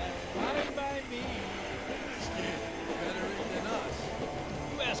 That's fine by me. Still, better than us.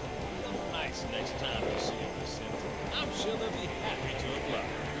 You ask them real nice next time you see them, Vincent. I'm sure they'll be happy to oblige.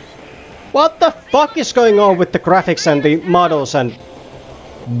 What the fuck is going on with the graphics and the models and...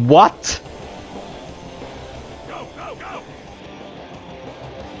 What? Go, go, go!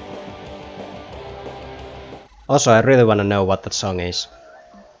 Also, I really want to know what that song is.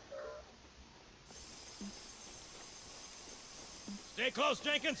 Stay close,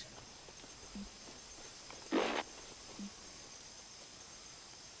 Jenkins.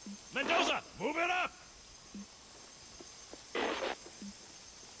 Mendoza, move it up!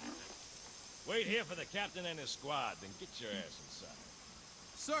 Wait here for the captain and his squad, then get your ass inside.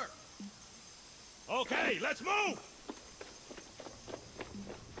 Sir! Okay, let's move!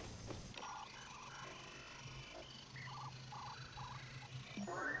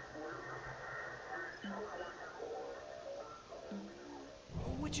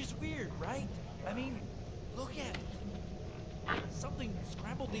 Which is weird, right? I mean, look at it. Something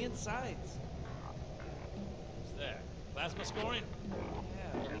scrambled the insides. What's that? Plasma scoring?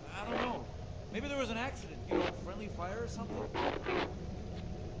 Yeah, I don't know. Maybe there was an accident, you know, friendly fire or something?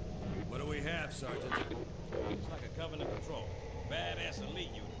 What do we have, Sergeant? Looks like a Covenant patrol. Badass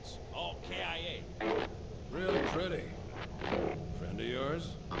elite units. All KIA. Real pretty. Friend of yours?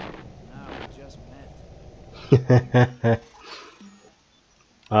 No, we just met.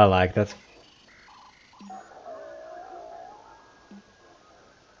 I like that.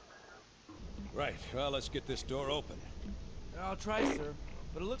 Right, well, let's get this door open. I'll try, sir.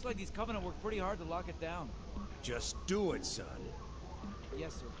 But it looks like these Covenant worked pretty hard to lock it down. Just do it, son.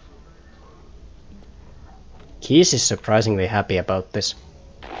 Yes, sir. Keys is surprisingly happy about this.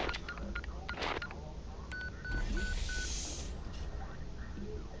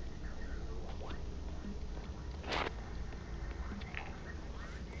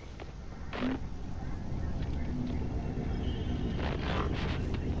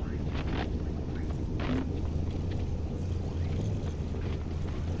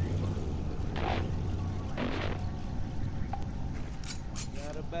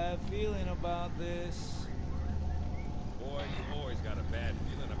 Got a bad feeling about this. Boy, you always got a bad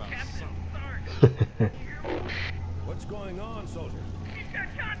feeling about something. What's going on, soldier? He's got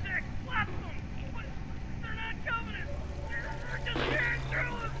contact! Blast them! But they're not Covenant! They're just tearing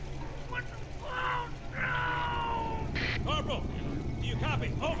through us! What's the flow? No! Corporal, do you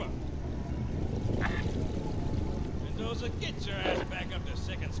copy? Over. Mendoza, get your ass back up to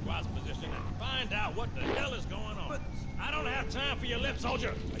second squad's position and find out what the hell is going on. But I don't have time for your lip,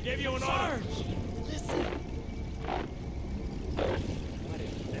 soldier. I gave you an order. Listen. What is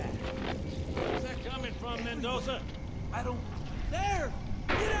that? Where's that coming from, Mendoza? I don't... There!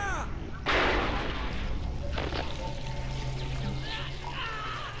 Get out!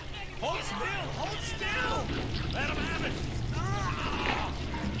 Hold still! Hold still! Let him have it!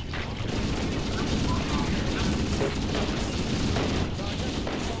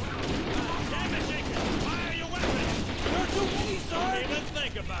 Damn it, Jenkins! Fire your weapons! There are too many, Don't sir! even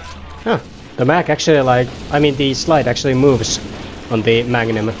think about it. Huh. The mag actually the slide actually moves on the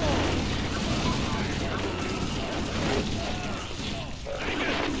Magnum.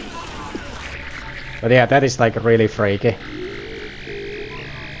 But yeah, that is like really freaky.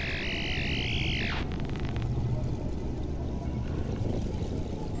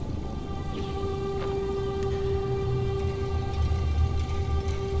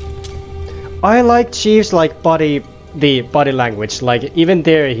 I like Chief's like body language. Like even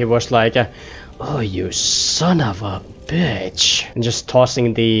there he was like, "Oh, you son of a bitch," and just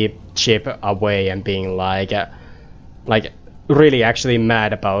tossing the chip away and being like really actually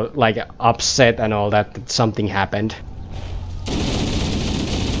mad about, like upset and all that something happened.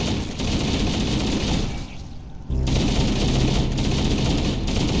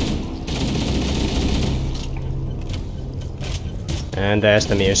 And there's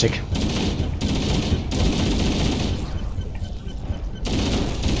the music.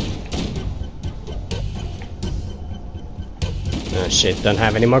 Oh shit, don't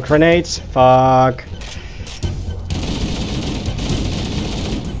have any more grenades. Fuck.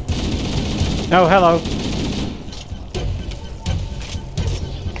 Oh, hello.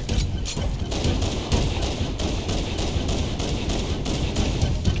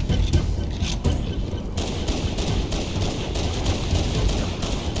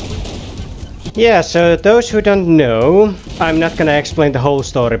 Yeah, so those who don't know, I'm not gonna explain the whole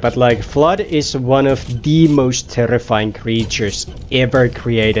story, but like Flood is one of the most terrifying creatures ever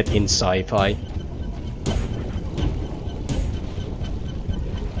created in sci-fi.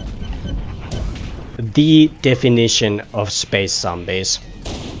 The definition of space zombies.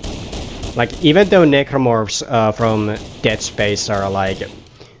 Like, even though necromorphs from Dead Space are like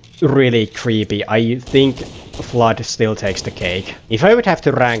really creepy, I think Flood still takes the cake. If I would have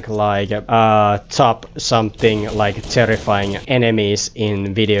to rank like top something like terrifying enemies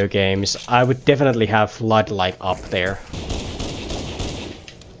in video games, I would definitely have Flood like up there.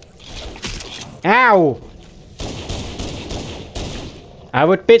 Ow! I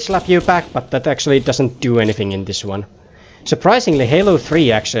would bitch slap you back, but that actually doesn't do anything in this one. Surprisingly, Halo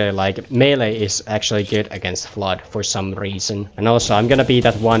 3 actually, like, melee is actually good against Flood for some reason. And also, I'm gonna be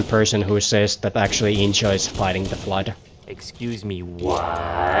that one person who says that actually enjoys fighting the Flood. Excuse me, what?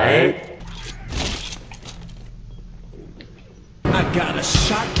 I got a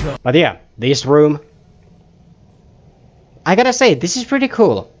shotgun. But yeah, this room, I gotta say, this is pretty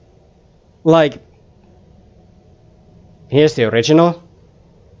cool. Like, here's the original.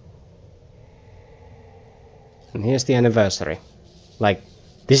 And here's the anniversary. Like,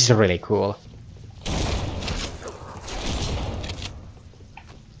 this is really cool.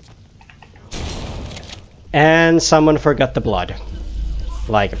 And someone forgot the blood.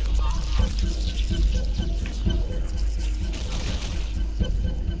 Like...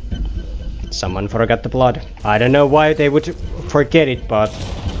 someone forgot the blood. I don't know why they would forget it, but...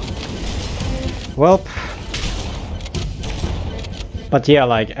 well... but yeah,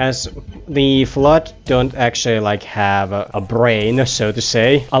 like, as the Flood don't actually like have a brain, so to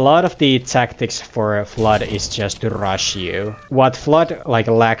say, a lot of the tactics for Flood is just to rush you. What Flood like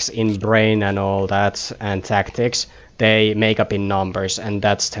lacks in brain and all that and tactics, they make up in numbers, and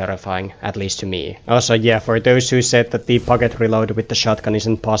that's terrifying, at least to me. Also, yeah, for those who said that the pocket reload with the shotgun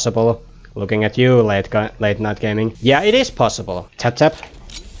isn't possible, looking at you, late night gaming. Yeah, it is possible. Tap tap.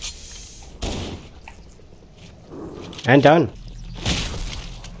 And done.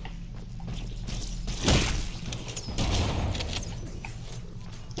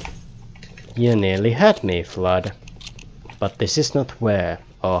 You nearly had me, Flood. But this is not where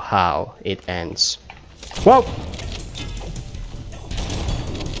or how it ends. Whoa!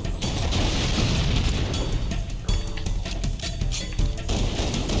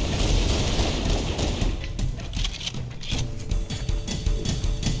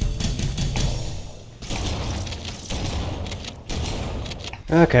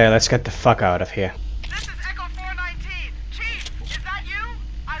 Okay, let's get the fuck out of here. This is Echo 419. Chief, is that you?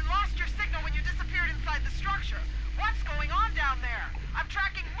 I lost your signal when you disappeared inside the structure. What's going on down there? I'm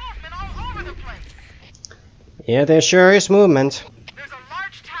tracking movement all over the place. Yeah, there sure is movement. There's a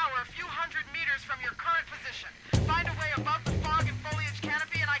large tower a few hundred meters from your current position. Find a way above the fog and foliage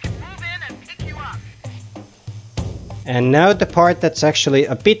canopy and I can move in and pick you up. And now the part that's actually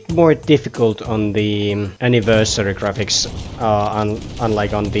a bit more difficult on the anniversary graphics,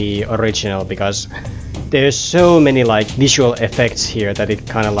 unlike on the original, because there's so many like visual effects here that it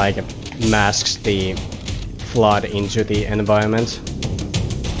kind of like masks the Flood into the environment.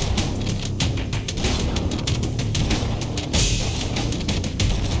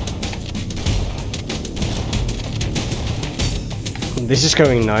 This is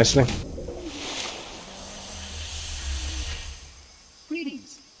going nicely.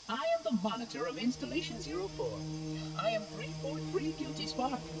 Greetings. I am the monitor of Installation 04. I am 343 Guilty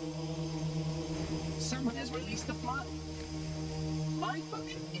Spark. Someone has released the Flood. My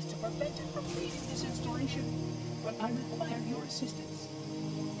function is to prevent it from leaving this installation, but I require your assistance.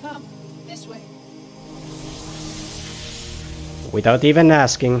 Come, this way. Without even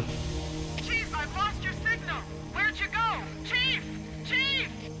asking. Chief, I've lost your signal. Where'd you go? Chief! Chief!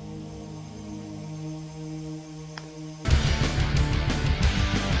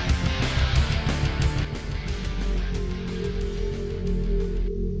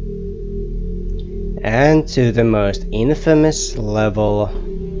 And to the most infamous level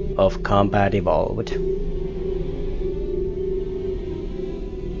of Combat Evolved.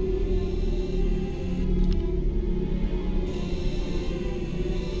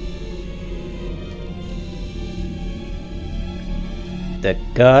 The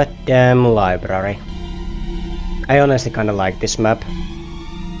goddamn library. I honestly kinda like this map.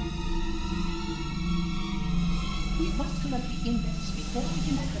 We must collect the index before we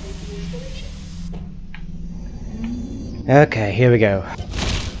can activate the installation. Okay, here we go.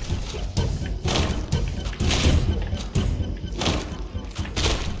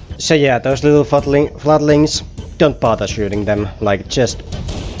 So yeah, those little floodlings, don't bother shooting them, like just...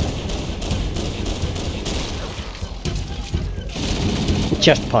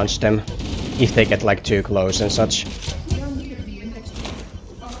 just punch them, if they get like too close and such. We are near the index.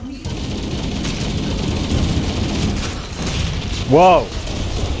 Follow me. Whoa!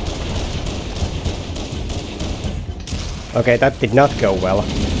 Okay, that did not go well.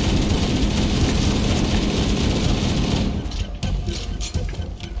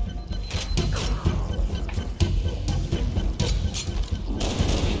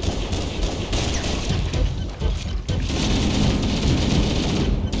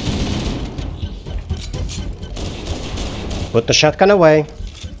 Put the shotgun away.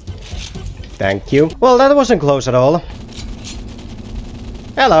 Thank you. Well, that wasn't close at all.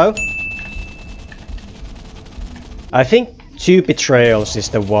 Hello. I think 2 Betrayals is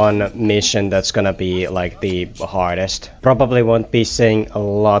the one mission that's gonna be like the hardest. Probably won't be saying a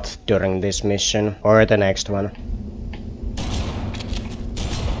lot during this mission or the next one.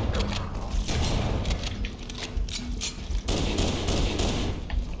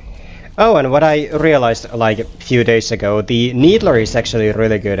 Oh, and what I realized like a few days ago, the Needler is actually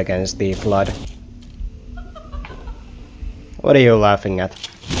really good against the Flood. What are you laughing at?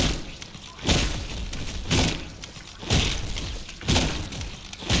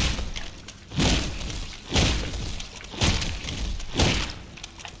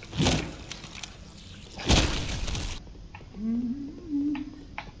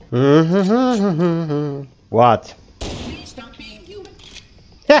 What? Please stop being human.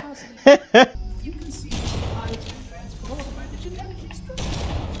 You can see how it's been transformed by the genetic instruction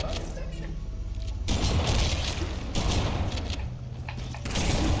of infection.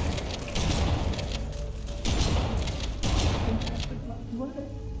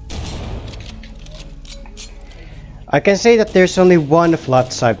 I can say that there's only one Flood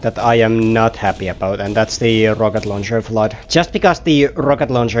type that I am not happy about, and that's the Rocket Launcher Flood. Just because the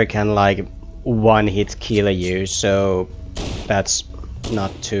Rocket Launcher can like one-hit kill you, so that's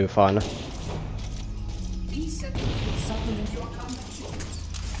not too fun. These settings will supplement your combat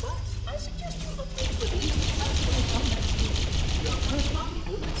skills, but I suggest you look for these actual combat skills. Your current body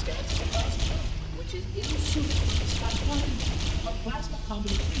movement stance is a plasma, which is ill-suited for this kind of weapon. A plasma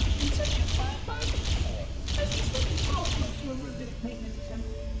combination can set you fire as you slip out to a riveted maintenance attempt.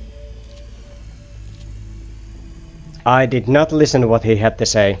 I did not listen to what he had to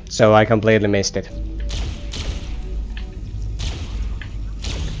say, so I completely missed it.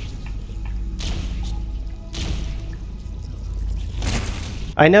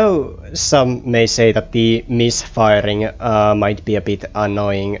 I know some may say that the misfiring might be a bit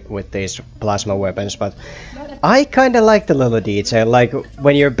annoying with these plasma weapons, but I kinda like the little detail, like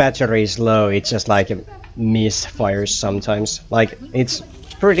when your battery is low, it just like misfires sometimes. Like, it's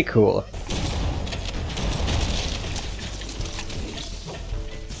pretty cool.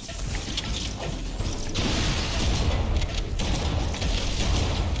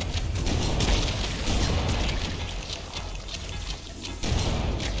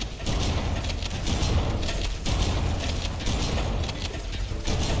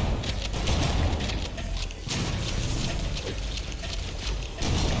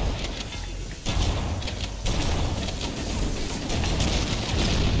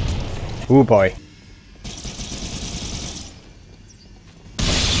 Ooh boy.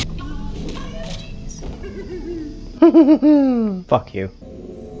 Fuck you.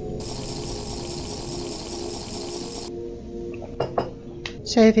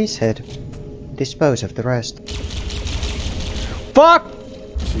 Save his head. Dispose of the rest. Fuck!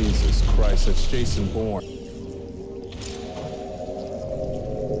 Jesus Christ, that's Jason Bourne.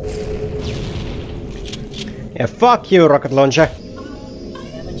 Yeah, fuck you, rocket launcher.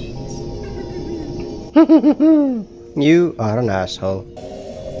 You are an asshole.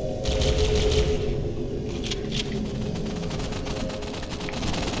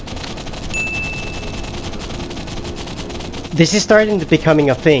 This is starting to becoming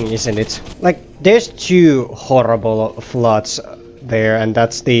a thing, isn't it? Like, there's two horrible Floods there, and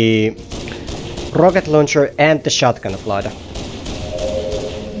that's the rocket launcher and the shotgun Flood.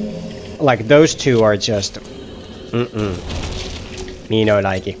 Like, those two are just... Me no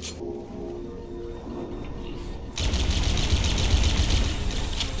likey.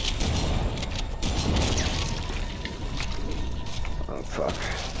 Oh, fuck.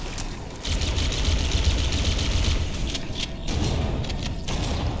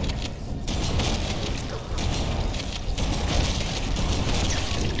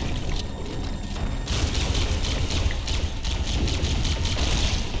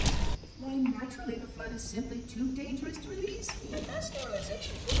 Why, naturally, the Flood is simply too dangerous to release. Mass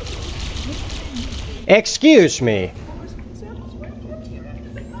sterilization. Excuse me. Samples were kept here after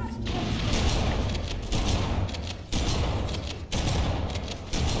the last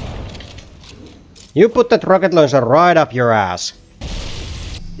You put that rocket launcher right up your ass.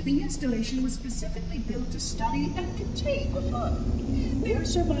 The installation was specifically built to study and contain the Flood. Their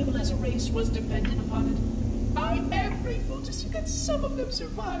survival as a race was dependent upon it. I am grateful to see that some of them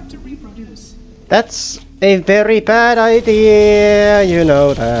survived to reproduce. That's a very bad idea, you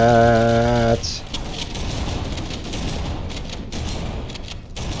know that.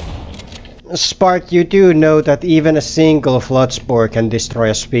 Spark, you do know that even a single Flood spore can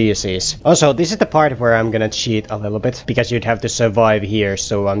destroy a species. Also, this is the part where I'm gonna cheat a little bit, because you'd have to survive here,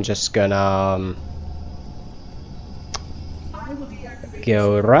 so I'm just gonna...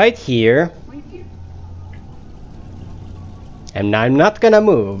 go right here. And I'm not gonna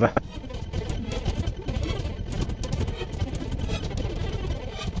move.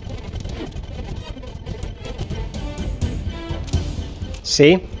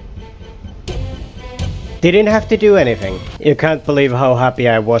 See? Didn't have to do anything. You can't believe how happy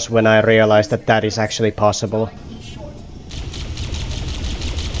I was when I realized that that is actually possible.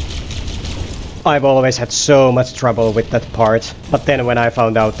 I've always had so much trouble with that part, but then when I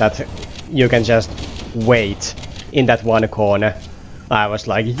found out that you can just wait in that one corner, I was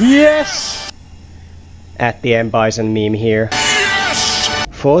like, yes! At the M. Bison meme here. Yes!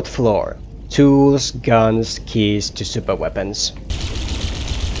 4th floor. Tools, guns, keys to super weapons.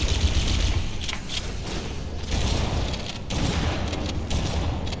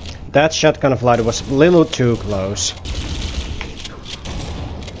 That shotgun flight was a little too close.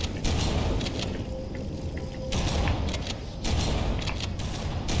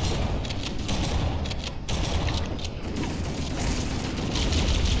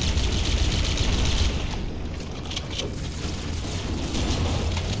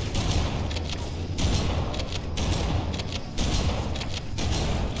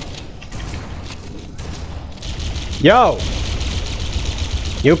 Yo!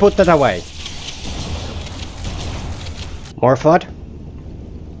 You put that away. More flood?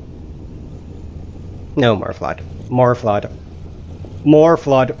 No more flood. More flood. More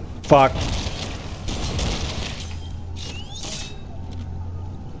flood. Fuck.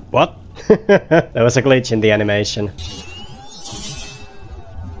 What? There was a glitch in the animation.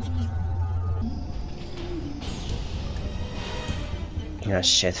 Ah,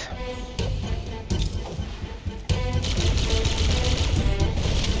 shit.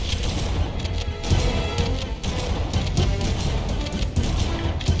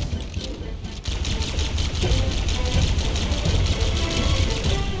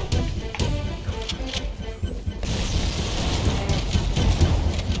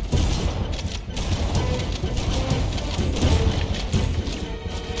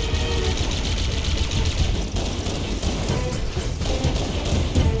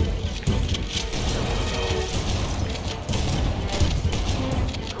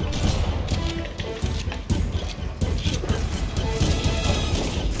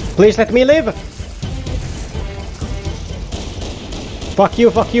 Please let me live! Fuck you,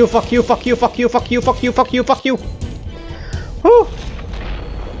 fuck you, fuck you, fuck you, fuck you, fuck you, fuck you, fuck you, fuck you! Whew!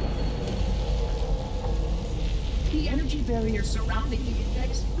 The energy barrier surrounding the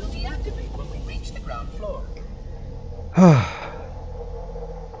index will deactivate when we reach the ground floor.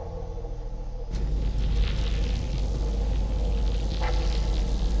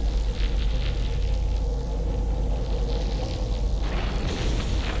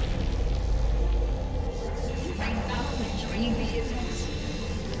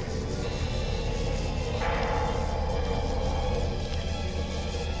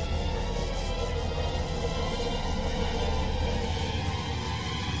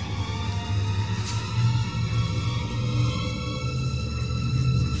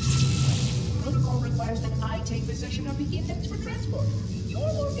 Take possession of the index for transport. Your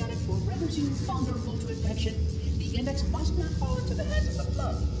organic food renders you vulnerable to infection. The index must not fall into the hands of the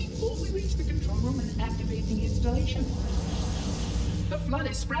flood before we reach the control room and activate the installation. The flood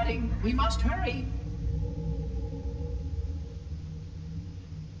is spreading. We must hurry.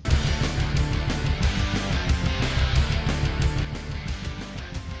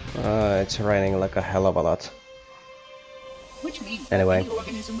 It's raining like a hell of a lot. Which means anyway. Any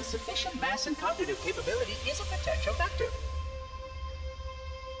organism with sufficient mass and cognitive capability is a potential vector.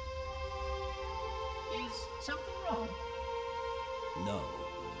 Is something wrong? No,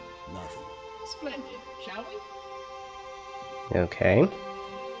 nothing. Splendid, shall we? Okay.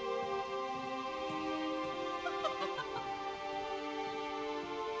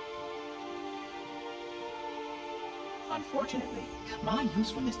 Unfortunately, my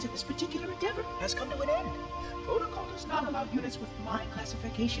usefulness to this particular endeavor has come to an end. Protocol does not allow units with my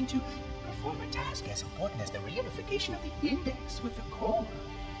classification to perform a task as important as the reunification of the index with the core.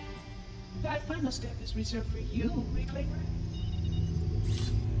 That final step is reserved for you, Reclaimer.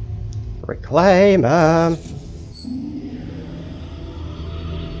 Reclaimer!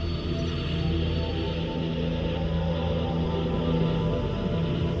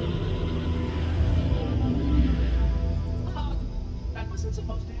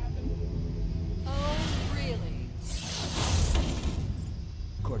 Supposed to happen. Oh, really?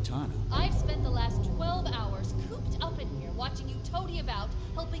 Cortana. I've spent the last 12 hours cooped up in here watching you toady about,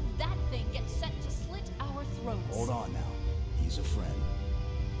 helping that thing get set to slit our throats. Hold on now. He's a friend.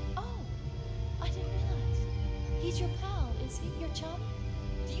 Oh, I didn't realize. He's your pal, is he? Your chum?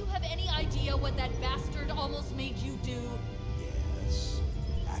 Do you have any idea what that bastard almost made you do? Yes.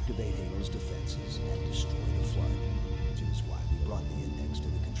 Activate Halo's defenses and destroy the flood. Which is why we brought the index to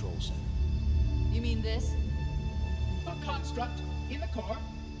the control center. You mean this? A construct in the core?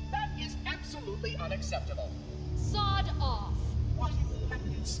 That is absolutely absolutely unacceptable. Sod off! What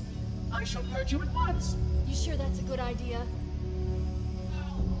happens? I shall purge you at once. You sure that's a good idea?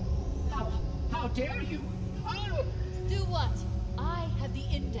 How dare you? Oh! Do what? I have the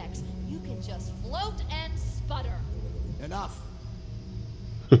index. You can just float and sputter. Enough.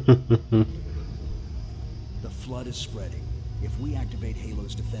 The flood is spreading. If we activate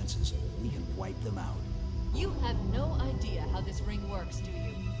Halo's defenses, we can wipe them out. You have no idea how this ring works, do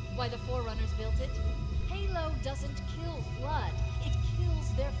you? Why the Forerunners built it? Halo doesn't kill Flood. It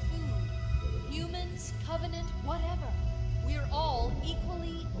kills their food. Humans, Covenant, whatever. We're all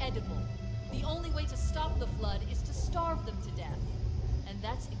equally edible. The only way to stop the Flood is to starve them to death. And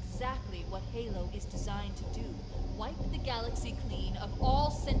that's exactly what Halo is designed to do. Wipe the galaxy clean of all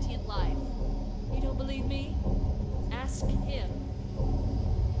sentient life. You don't believe me? Ask him.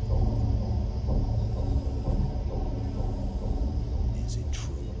 Is it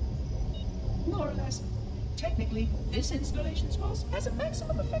true? More or less. Technically, this installation's pulse has a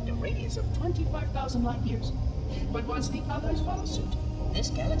maximum effective radius of 25,000 light years. But once the others follow suit, this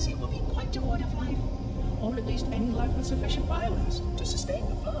galaxy will be quite devoid of life. Or at least any life with sufficient biomass to sustain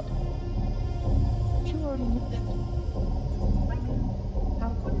the flood. You already knew that. I mean,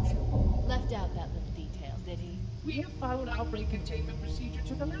 how couldn't you? Left out that little detail, did he? We have followed outbreak containment procedure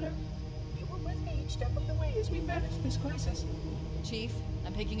to the letter. You were with me each step of the way as we managed this crisis. Chief,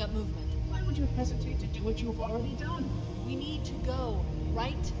 I'm picking up movement. Why would you hesitate to do what you've already done? We need to go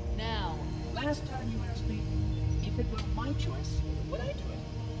right now. Last time you asked me if it were my choice, would I do it?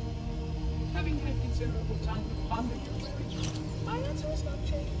 Having had considerable time to ponder your words, my answer has not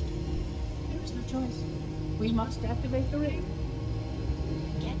changed. There is no choice. We must activate the ring.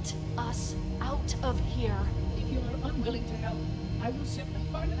 Get us out of here. If you are unwilling to help, I will simply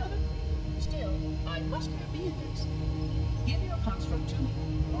find another. Still, I must have the index. Give your construct to me,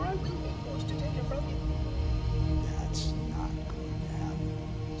 or I will be forced to take it from you. That's not going to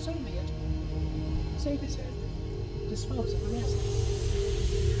happen. So be it. Save his head. Dispose of the rest.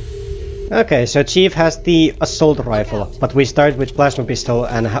 Okay, so Chief has the assault rifle, but we start with plasma pistol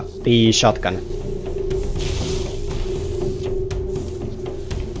and the shotgun.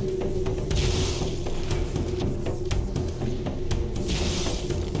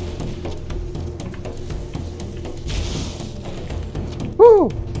 Woo!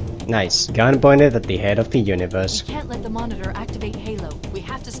 Nice. Gun pointed at the head of the universe. We can't let the Monitor activate Halo. We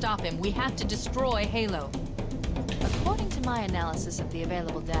have to stop him. We have to destroy Halo. According to my analysis of the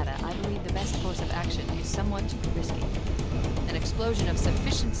available data, I believe the best course of action is somewhat risky. An explosion of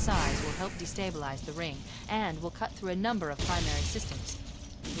sufficient size will help destabilize the ring, and will cut through a number of primary systems.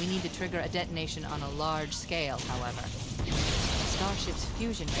 We need to trigger a detonation on a large scale, however. Starship's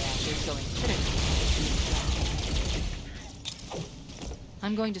fusion reactor is going critical.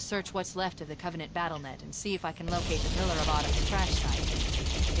 I'm going to search what's left of the Covenant BattleNet and see if I can locate the Pillar of Autumn's crash site.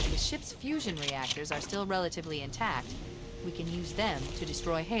 If the ship's fusion reactors are still relatively intact, we can use them to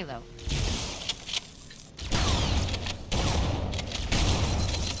destroy Halo.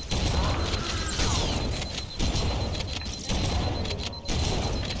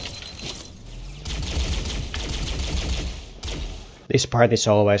 This part is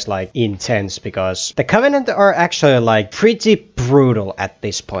always like intense because the Covenant are actually like pretty brutal at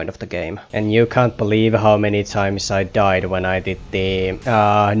this point of the game. And you can't believe how many times I died when I did the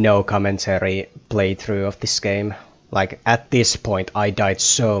no commentary playthrough of this game. Like at this point I died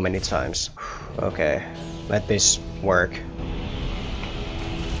so many times. Okay, let this work.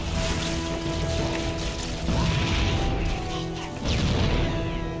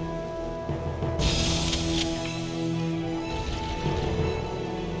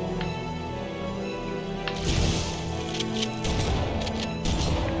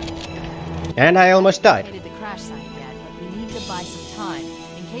 And I almost died. The crash site yet, but we need to buy some time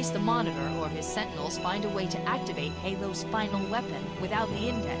in case the Monitor or his Sentinels find a way to activate Halo's final weapon without the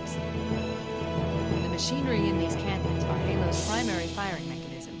index. The machinery in these cannons are Halo's primary firing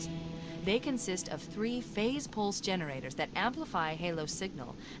mechanisms. They consist of 3 phase pulse generators that amplify Halo's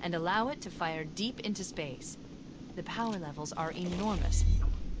signal and allow it to fire deep into space. The power levels are enormous.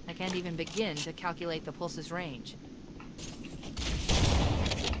 I can't even begin to calculate the pulse's range.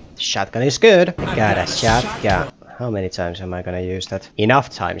 Shotgun is good. Got a shotgun. How many times am I gonna use that? Enough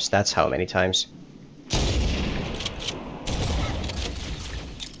times, that's how many times.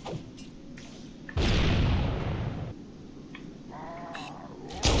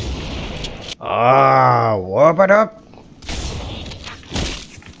 Ah, warp it up.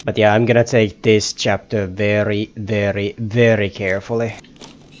 But yeah, I'm gonna take this chapter very, very, very carefully.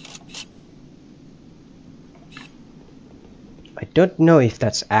 I don't know if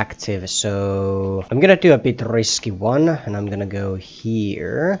that's active, so I'm gonna do a bit risky one, and I'm gonna go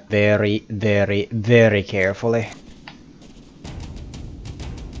here very, very, very carefully.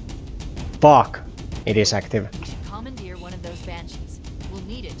 Fuck! It is active. We should commandeer one of those banshees. We'll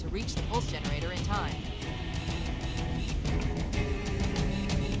need it to reach the pulse generator in time.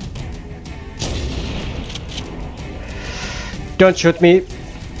 Don't shoot me.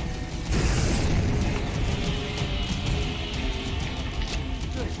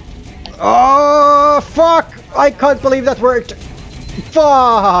 Oh, fuck! I can't believe that worked.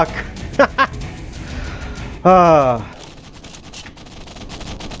 Fuck! Ah.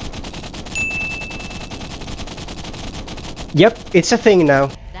 Yep, it's a thing now.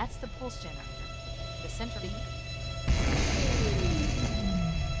 That's the pulse generator. The center.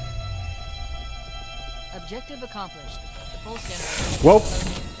 Objective accomplished. The pulse generator. Whoa.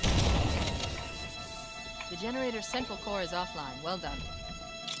 The generator's central core is offline. Well done.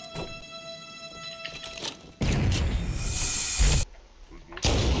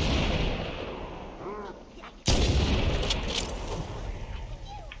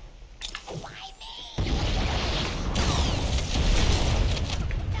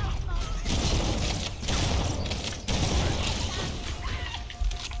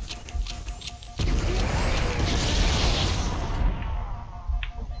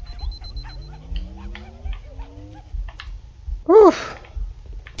 Oof.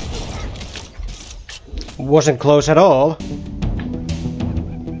 Wasn't close at all.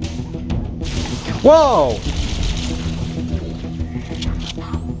 Whoa!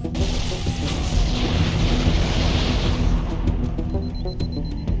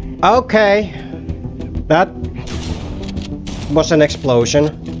 Okay. That was an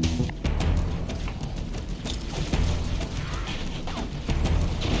explosion.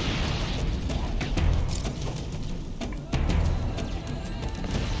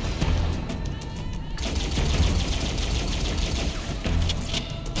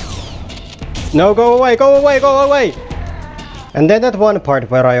 No, go away, go away, go away! And then that one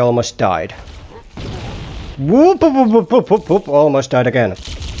part where I almost died. Whoop, whoop, whoop, whoop, whoop, whoop, almost died again.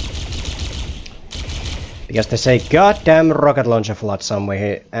 Because there's a goddamn rocket launcher flood somewhere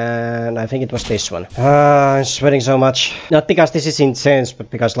here, and I think it was this one. I'm sweating so much. Not because this is intense, but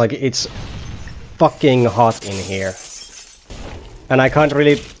because like it's fucking hot in here. And I can't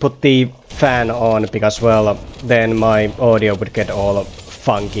really put the fan on because, well, then my audio would get all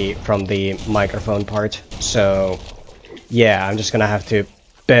funky from the microphone part. So yeah, I'm just gonna have to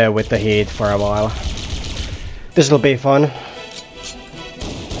bear with the heat for a while. This will be fun.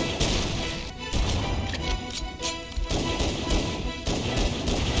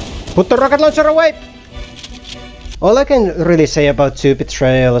 Put the rocket launcher away! All I can really say about 2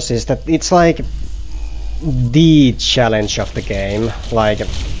 Betrayals is that it's like the challenge of the game. Like,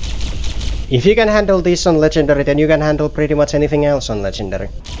 if you can handle this on Legendary, then you can handle pretty much anything else on Legendary.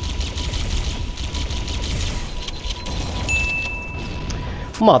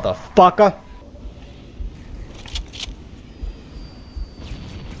 Motherfucker!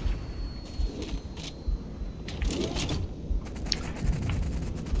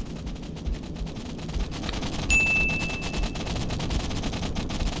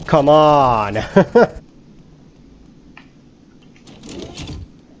 Come on!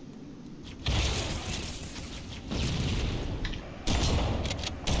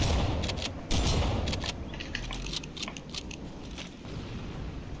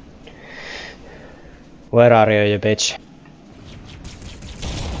 Where are you, you bitch?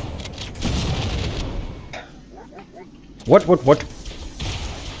 What?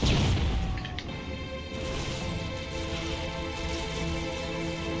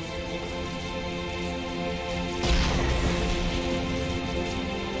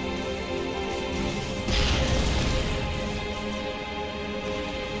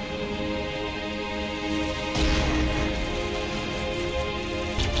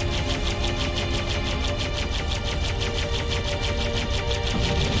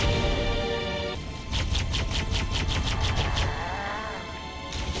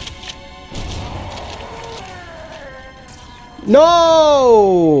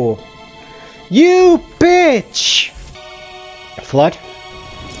 No! You bitch! Flood?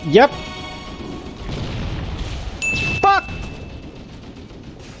 Yep. Fuck!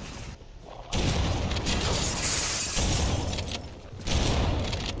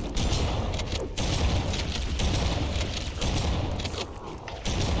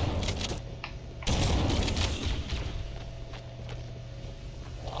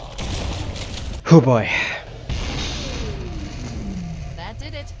 Oh boy. That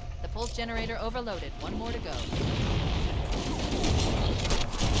did it. The pulse generator overloaded. One more to go.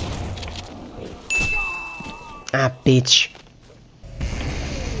 Ah, bitch.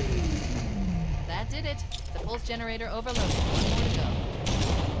 That did it. The pulse generator overloaded. One more to go.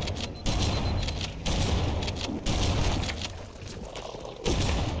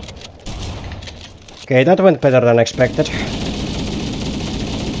 Okay, that went better than expected.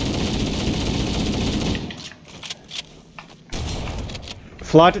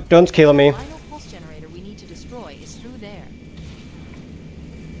 Flood, don't kill me. The final pulse generator we need to destroy is through there.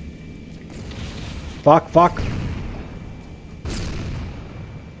 Fuck, fuck.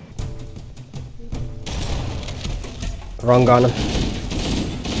 Wrong gun.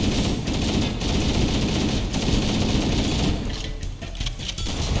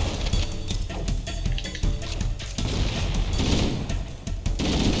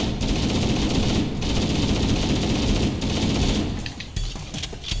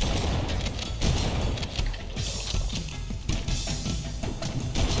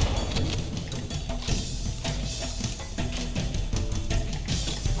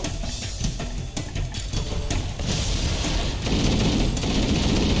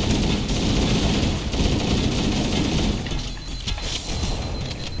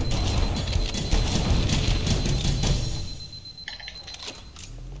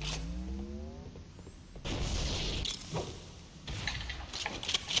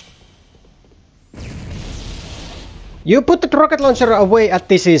 You put the rocket launcher away at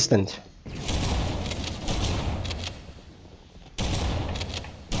this instant.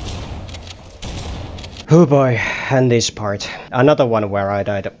 Oh boy, and this part. Another one where I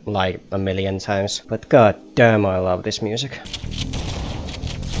died like a million times. But god damn, I love this music.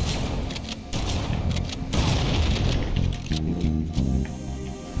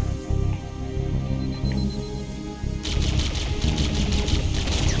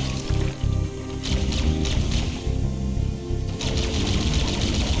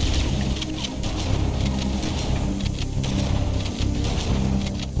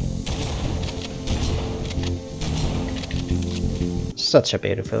 Such a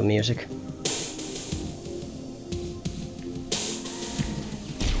beautiful music.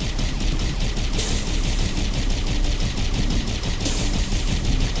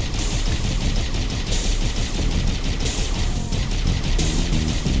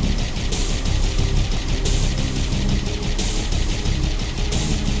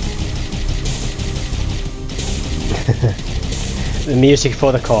 The music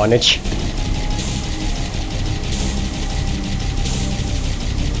for the carnage.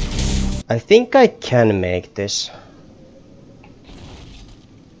 I think I can make this.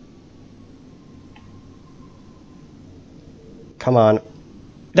 Come on.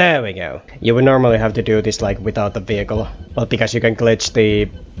 There we go. You would normally have to do this like without the vehicle, but because you can glitch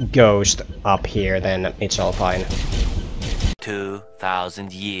the ghost up here, then it's all fine.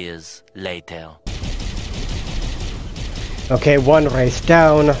 2,000 years later. Okay, one wraith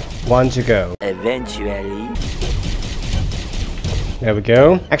down, one to go. Eventually. There we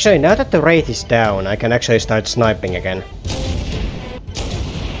go. Actually, now that the wraith is down, I can actually start sniping again.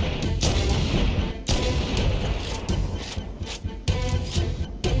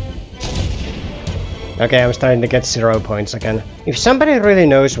 Okay, I'm starting to get 0 points again. If somebody really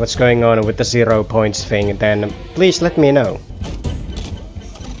knows what's going on with the 0 points thing, then please let me know.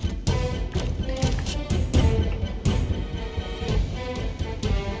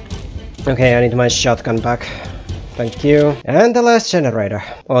 Okay, I need my shotgun back. Thank you. And the last generator.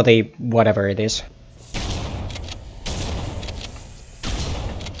 Or the whatever it is.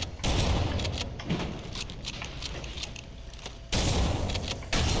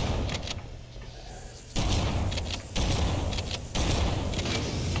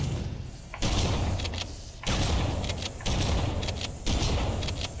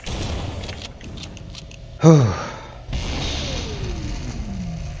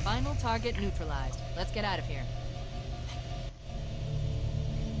 Final target neutralized. Let's get out of here.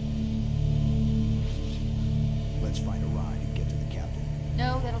 Let's find a ride and get to the capital.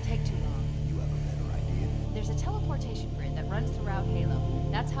 No, that'll take too long. You have a better idea? There's a teleportation grid that runs throughout Halo.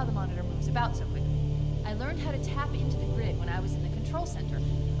 That's how the monitor moves about so quickly. I learned how to tap into the grid when I was in the control center.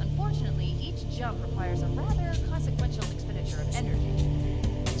 Unfortunately, each jump requires a rather consequential expenditure of energy.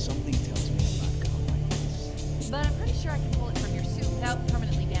 Something tells me I'm not gonna like this. But I'm pretty sure I can pull it from your suit without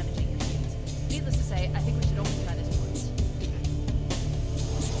permanently damaging your shields. Needless to say, I think we should only try this once.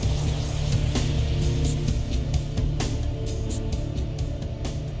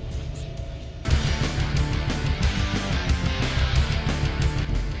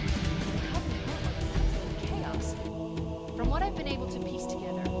 Chaos. From what I've been able to piece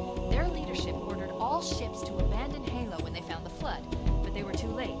together, their leadership ordered all ships to abandon Halo when they found the flood, but they were too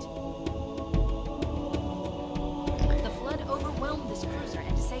late.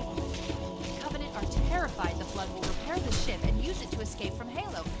 used it to escape from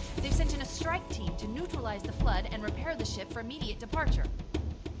Halo. They've sent in a strike team to neutralize the flood and repair the ship for immediate departure.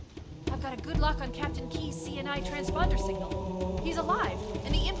 I've got a good lock on Captain Key's CNI transponder signal. He's alive,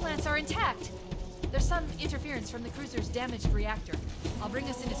 and the implants are intact. There's some interference from the cruiser's damaged reactor. I'll bring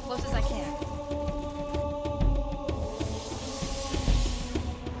us in as close as I can.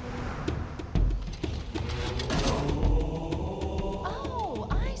 Oh,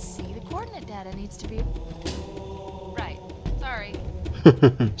 I see. The coordinate data needs to be... Right. Sorry.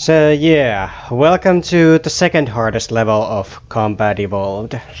 So yeah, welcome to the second hardest level of Combat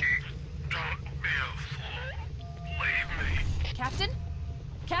Evolved. Captain?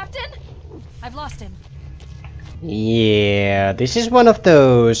 Captain? I've lost him. Yeah, this is one of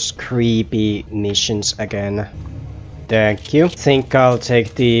those creepy missions again. Thank you. Think I'll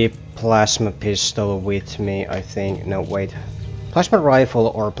take the plasma pistol with me, I think. No, wait. Plasma rifle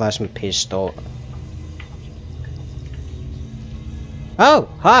or plasma pistol? Oh,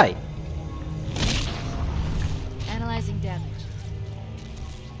 hi! Analyzing damage.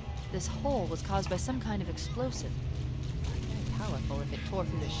 This hole was caused by some kind of explosive. Very powerful if it tore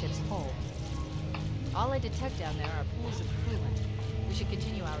through the ship's hull. All I detect down there are pools of coolant. We should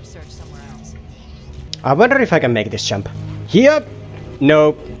continue our search somewhere else. I wonder if I can make this jump. Yep!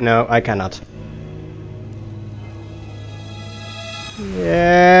 No, no, I cannot.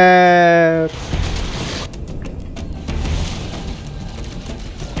 Yeah.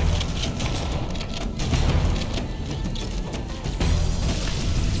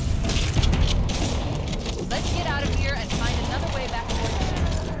 Let's get out of here and find another way back toward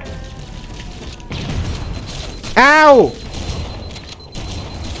the ship. Ow!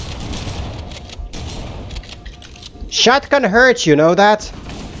 Shotgun hurts, you know that?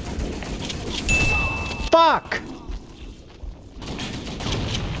 Fuck!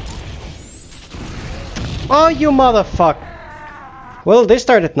 Oh, you motherfucker! Well, this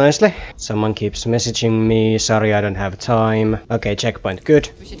started nicely. Someone keeps messaging me. Sorry, I don't have time. Okay, checkpoint. Good.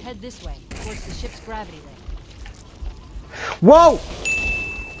 We should head this way, towards the ship's gravity link. Whoa!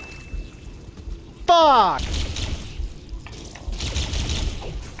 Fuck!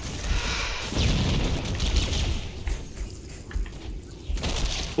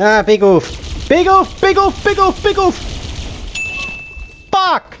 Ah, big oof. Big oof, big oof, big oof, big oof!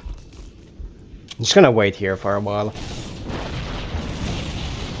 Fuck! I'm just gonna wait here for a while.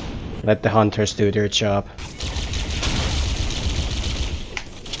 Let the hunters do their job.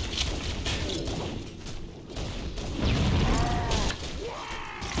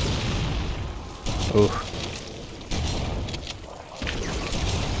 Ooh.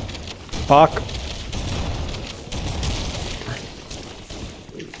 Fuck.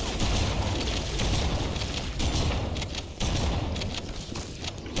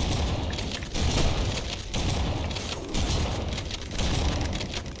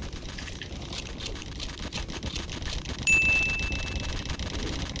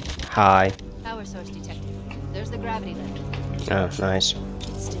 Hi. Power source detected. There's the gravity lift. Oh, nice.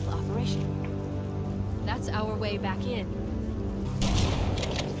 It's still operational. That's our way back in. The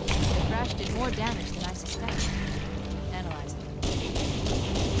crash did more damage than I suspected. Analyzing.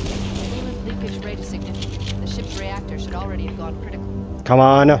 Coolant leakage rate is significant. The ship's reactor should already have gone critical. Come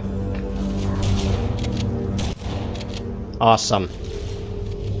on. Awesome.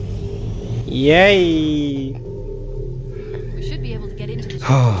 Yay! We should be able to get into the ship.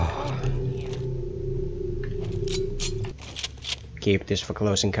 Keep this for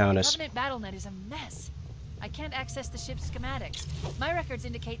close encounters. Covenant BattleNet is a mess. I can't access the ship's schematics. My records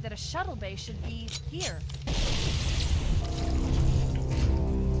indicate that a shuttle bay should be here.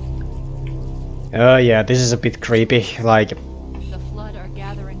 Oh yeah, this is a bit creepy. Like, the flood are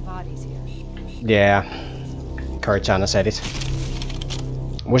gathering bodies here. Yeah, Cortana said it.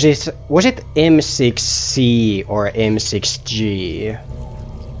 Was it M6C or M6G?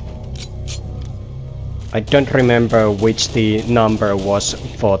 I don't remember which the number was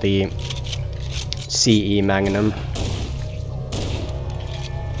for the CE Magnum.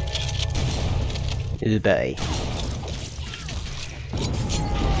 Bay.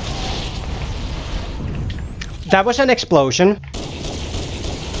 That was an explosion.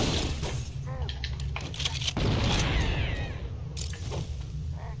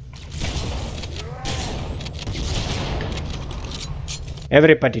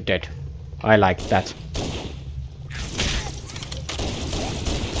 Everybody dead. I like that.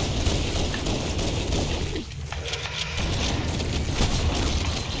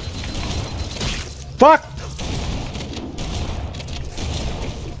 Fuck!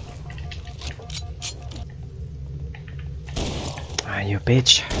 Ah, you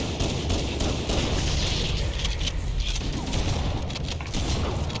bitch.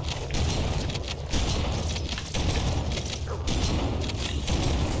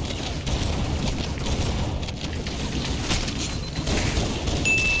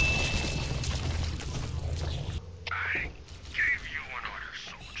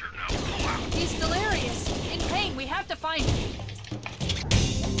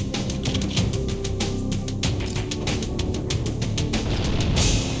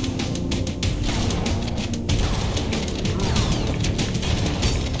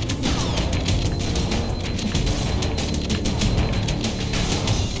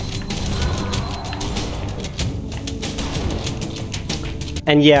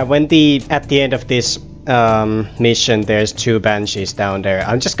 And yeah, when at the end of this mission there's 2 banshees down there,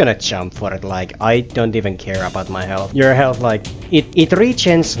 I'm just gonna jump for it. Like, I don't even care about my health. Your health, like, it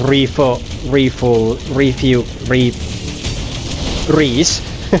regens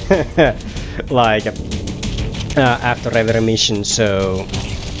like after every mission, so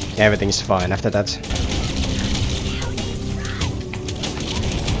everything's fine after that.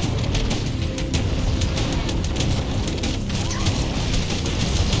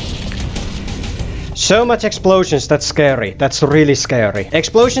 So much explosions, that's scary. That's really scary.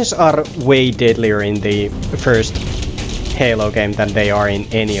 Explosions are way deadlier in the first Halo game than they are in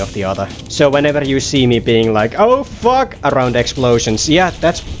any of the other. So whenever you see me being like, oh fuck, around explosions, yeah,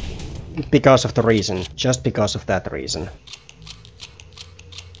 that's because of the reason. Just because of that reason.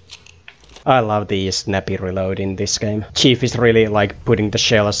 I love the snappy reload in this game. Chief is really like putting the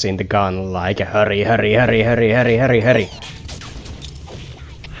shells in the gun, like hurry, hurry, hurry, hurry, hurry, hurry, hurry.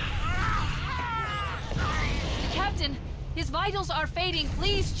 Captain, his vitals are fading.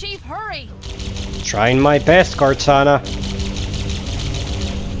 Please, Chief, hurry. Trying my best, Cortana.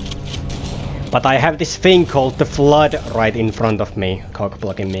 But I have this thing called the Flood right in front of me,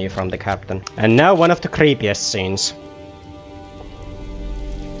 cock-blocking me from the captain. And now one of the creepiest scenes.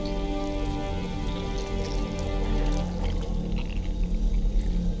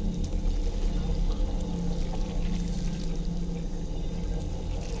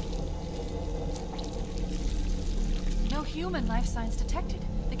 No human life signs detected.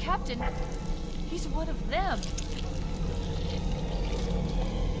 The captain, he's one of them.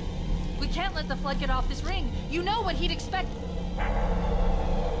 We can't let the Flood get off this ring. You know what he'd expect.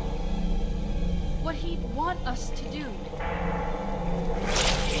 What he'd want us to do.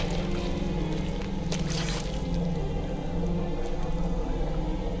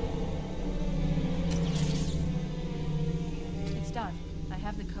 It's done. I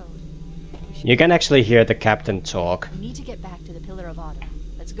have the code. You can actually hear the captain talk. We need to get back to the Pillar of Autumn.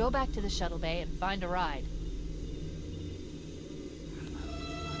 Let's go back to the shuttle bay and find a ride.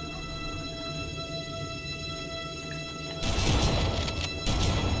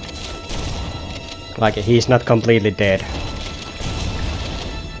 Like, he's not completely dead.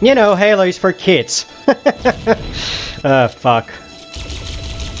 You know, Halo is for kids. Fuck.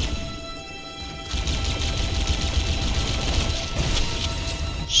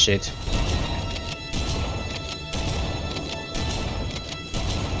 Shit.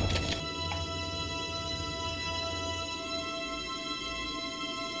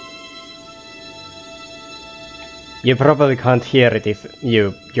 You probably can't hear it if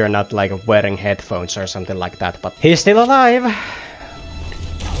you're not like wearing headphones or something like that, but he's still alive!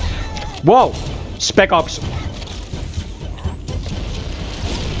 Whoa! Spec Ops!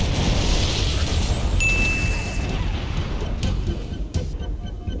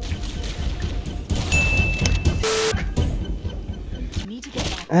 We need to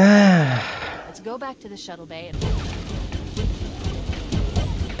get back. Let's go back to the shuttle bay and...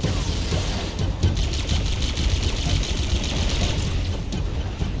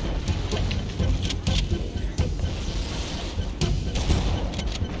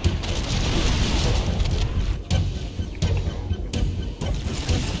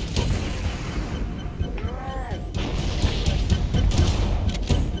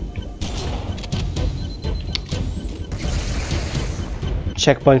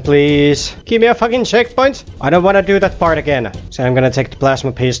 Checkpoint, please. Give me a fucking checkpoint. I don't want to do that part again. So I'm gonna take the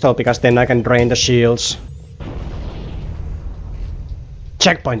plasma pistol because then I can drain the shields.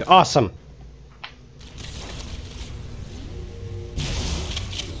 Checkpoint, awesome.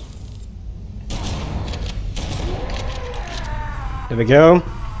 There we go.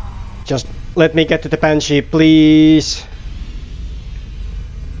 Just let me get to the Banshee, please.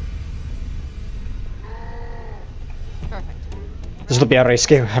 This will be a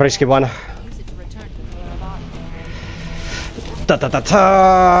risky one. Ta ta ta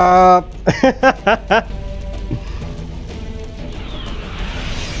ta!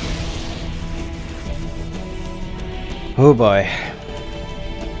 Oh boy.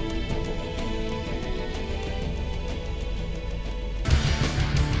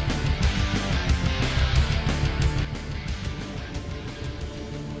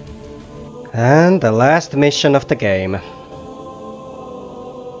 And the last mission of the game.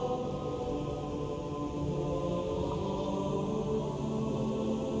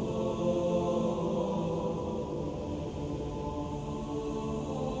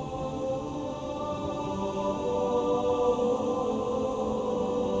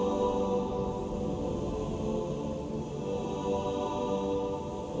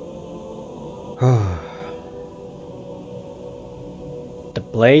 The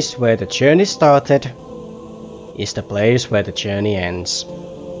place where the journey started is the place where the journey ends.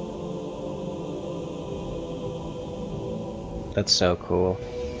 That's so cool.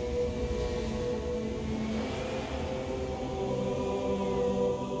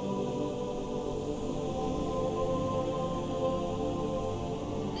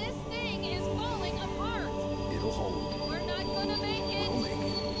 This thing is falling apart. It'll hold. We're not gonna make it. We'll make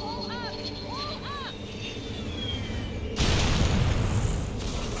it. Pull up! Pull up!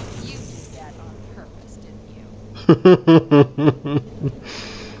 You did that on purpose, didn't you?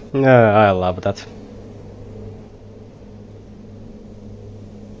 I love that.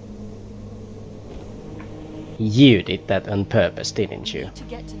 You did that on purpose, didn't you? To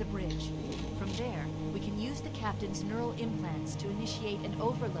get to the bridge. From there, we can use the captain's neural implants to initiate an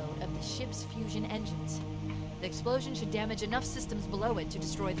overload of the ship's fusion engines. The explosion should damage enough systems below it to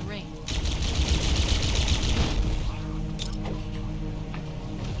destroy the ring.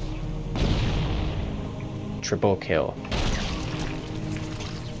 Triple kill.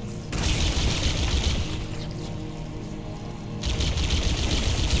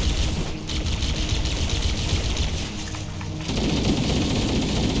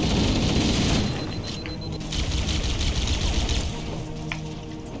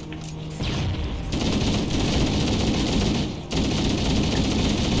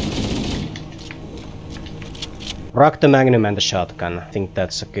 Rock the Magnum and the shotgun. I think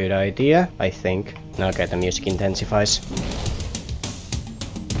that's a good idea. I think. Okay, the music intensifies.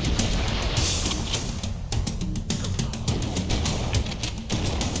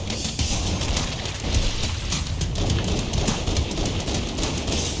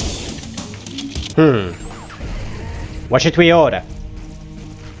 What should we order?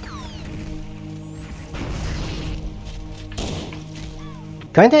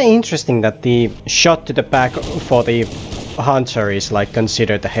 Kinda interesting that the shot to the back for the hunter is like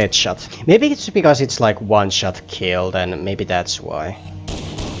considered a headshot. Maybe it's because it's like one shot killed and maybe that's why.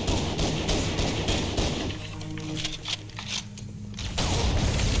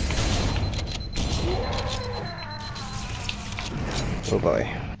 Oh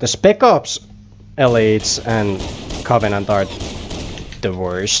boy. The Spec Ops Elites and Covenant are the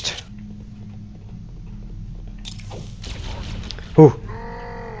worst. Ooh.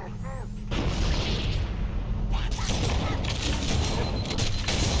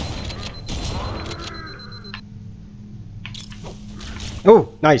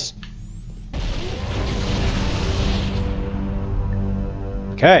 Oh, nice.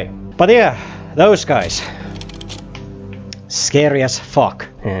 Okay, but yeah, those guys. Scary as fuck.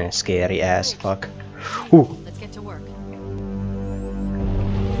 Scary as fuck. Ooh. Let's get to work.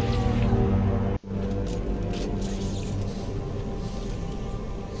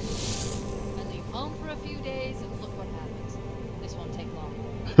 I leave home for a few days and look what happens. This won't take long.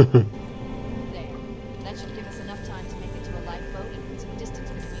 There. That should give us enough time to make it to a lifeboat and put some distance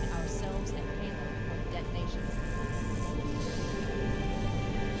between ourselves and Halo before the detonation.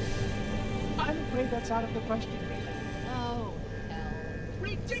 I'm afraid that's out of the question, really. Oh, hell.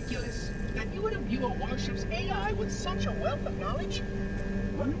 Ridiculous! That you would imbue a warship's AI with such a wealth of knowledge?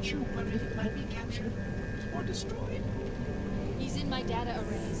 Weren't you worried it might be captured or destroyed? He's in my data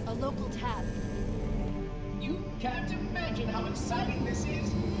arrays, a local tab. You can't imagine how exciting this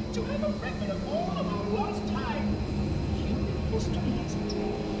is to have a record of all of our lost time. Human history, isn't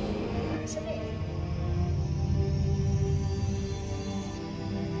it? Fascinating.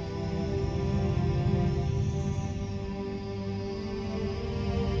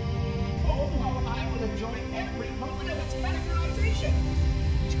 Oh, how I will enjoy every moment of its categorization.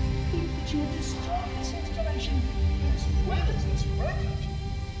 To think that you have destroyed this installation as well as this record.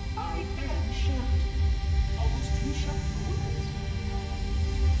 I am shocked. Almost too shocked for words.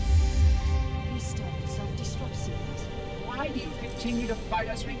 Restart the self-destruct series. Why do you continue to fight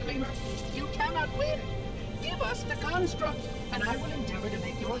us, Reclaimer? You cannot win. Give us the construct, and I will endeavor to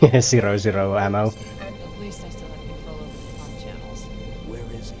make your 0-0 ammo. At least I still have control over the comm channels. Where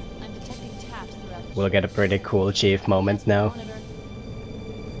is he? I'm detecting taps throughout the We'll get a pretty cool chief moment now. monitor.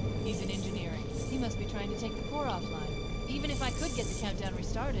 He's in engineering. He must be trying to take the core offline. Even if I could get the countdown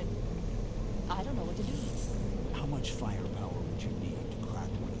restarted, I don't know what to do. How much firepower would you need to crack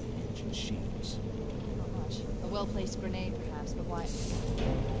one of the engine shields? Not much. A well-placed grenade, perhaps, but why?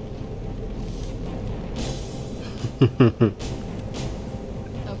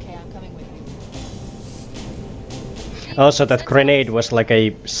 Okay, I'm coming with you. Also, that grenade was like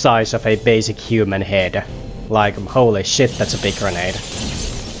a size of a basic human head. Like, holy shit, that's a big grenade.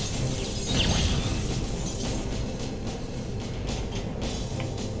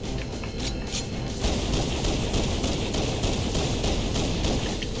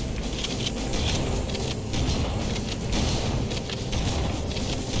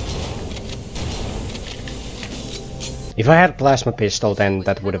 If I had a plasma pistol, then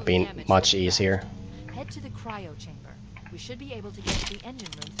that would have been much easier. Head to the cryo chamber. We should be able to get to the engine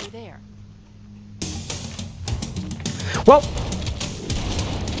room through there. Whoa!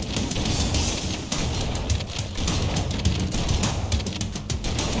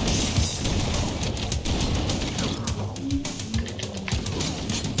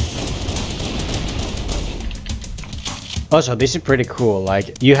 Also, this is pretty cool,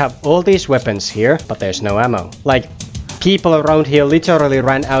 like, you have all these weapons here, but there's no ammo. Like, people around here literally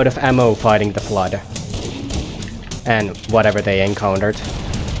ran out of ammo fighting the flood. And whatever they encountered.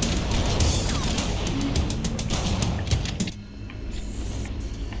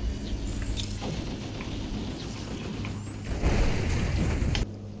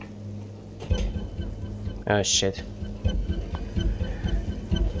 Oh shit.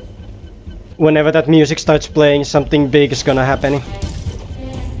 Whenever that music starts playing, something big is gonna happen.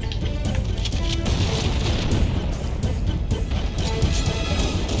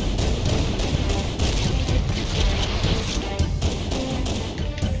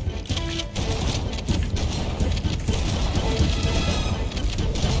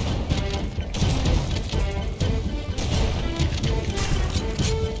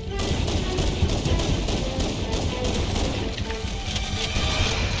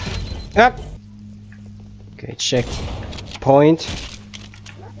 Up. Okay, check point.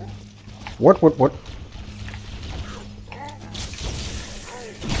 What? Oh,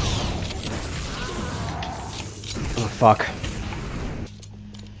 fuck.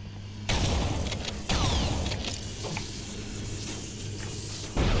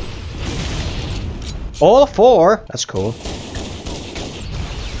 All four? That's cool.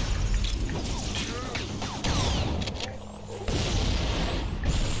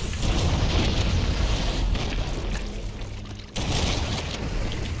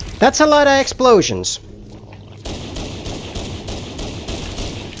 That's a lot of explosions.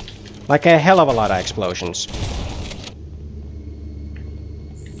 Like a hell of a lot of explosions.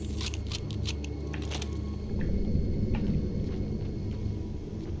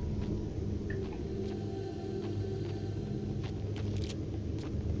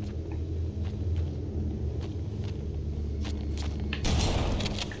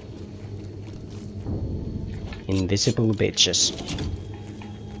 Invisible bitches.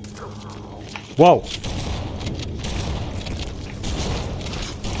 Whoa!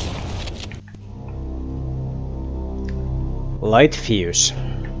 Light fuse.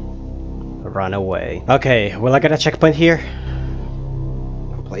 Run away. Okay, will I get a checkpoint here?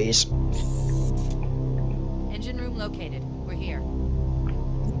 Please. Engine room located. We're here.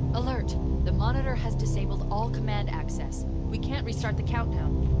 Alert! The monitor has disabled all command access. We can't restart the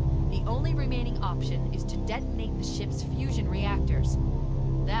countdown. The only remaining option is to detonate the ship's fusion reactors.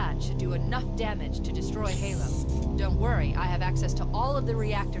 That should do enough damage to destroy Halo. Don't worry, I have access to all of the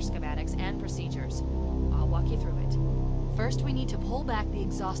reactor schematics and procedures. I'll walk you through it. First, we need to pull back the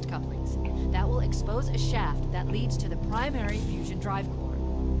exhaust couplings. That will expose a shaft that leads to the primary fusion drive core.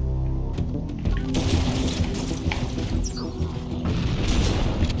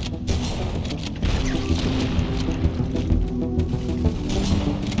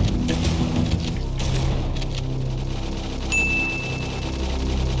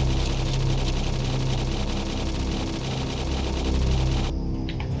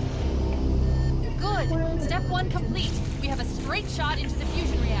 Step 1 complete. We have a straight shot into the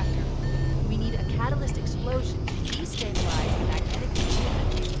fusion reactor. We need a catalyst explosion to destabilize the magnetic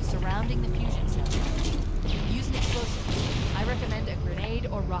field surrounding the fusion cell. Use an explosive. I recommend a grenade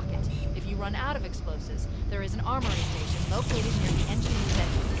or rocket. If you run out of explosives, there is an armory station located near the engine room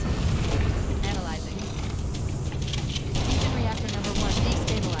entrance. Analyzing. Fusion reactor number 1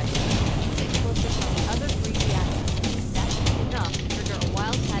 destabilized. Use explosives on the other 3 reactors. That should be enough to trigger a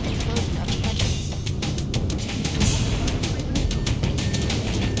wildcat explosion of the engine.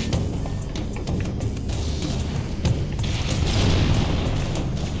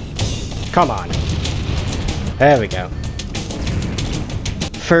 Come on. There we go.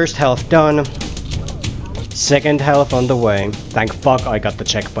 First health done. Second health on the way. Thank fuck I got the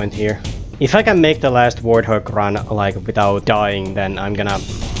checkpoint here. If I can make the last Warthog run like without dying, then I'm gonna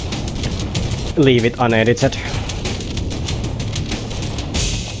leave it unedited.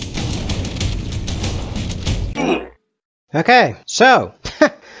 Okay, so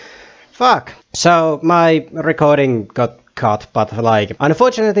fuck. So my recording got cut, but like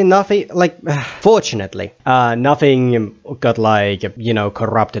unfortunately nothing fortunately nothing got like, you know,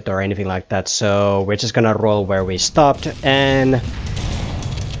 corrupted or anything like that, so we're just gonna roll where we stopped, and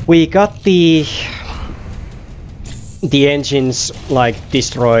we got the engines like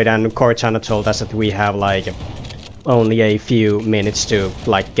destroyed, and Cortana told us that we have like only a few minutes to,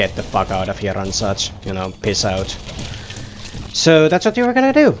 like, get the fuck out of here and such, you know, piss out. So that's what you were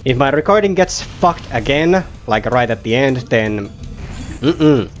gonna do. If my recording gets fucked again, like right at the end, then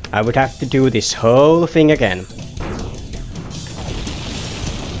I would have to do this whole thing again.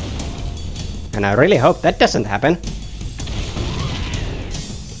 And I really hope that doesn't happen.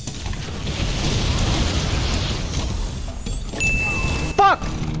 Fuck!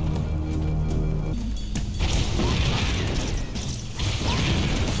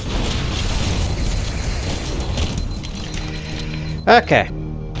 Okay.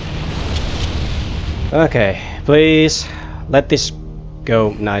 Okay, please let this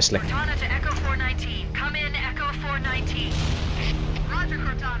go nicely. Cortana to Echo 419. Come in, Echo 419. Roger,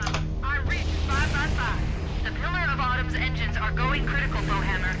 Cortana. I'm reading 555. The Pillar of Autumn's engines are going critical,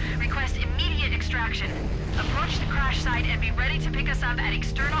 Bowhammer. Request immediate extraction. Approach the crash site and be ready to pick us up at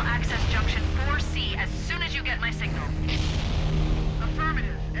External Access Junction 4C as soon as you get my signal.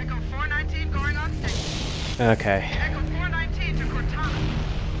 Affirmative. Echo 419 going on station. Okay. Echo 419 to Cortana.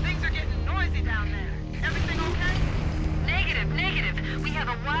 Things are getting noisy down there. Everything okay? Negative. We have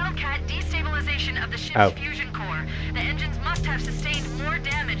a wildcat destabilization of the ship's fusion core. The engines must have sustained more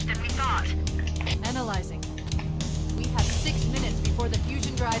damage than we thought. Analyzing. We have 6 minutes before the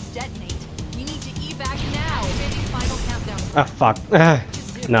fusion drives detonate. We need to evac now. Activating final countdown. Ah, fuck.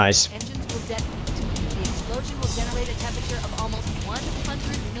 Nice. Engines will detonate. The explosion will generate a temperature of almost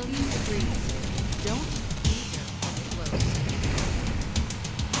 100 million degrees. Don't be close.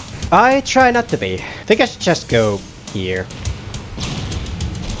 I try not to be. I think I should just go here.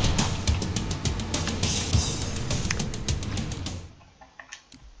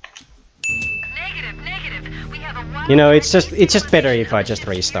 Negative. We have a You know, it's just better if I just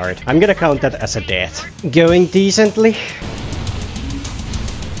restart. I'm gonna count that as a death. Going decently.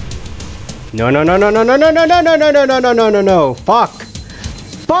 No. Fuck.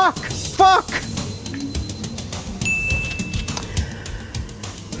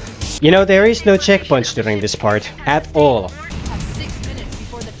 You know, there is no checkpoints during this part at all. We have 6 minutes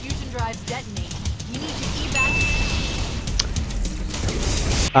before the fusion drives detonate. We need to evac.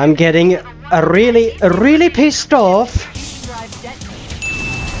 I'm getting really pissed off.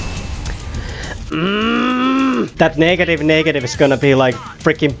 That negative is gonna be like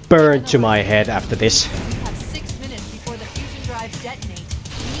freaking burned to my head after this. We have 6 minutes before the fusion drives detonate.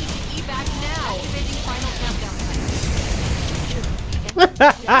 We need to evac now. Activating final countdown time.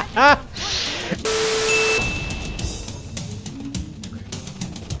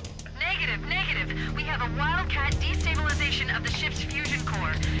 Negative. We have a wildcat destabilization of the ship's fusion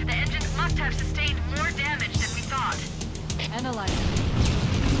core. The engines must have sustained more damage than we thought. Analyzing.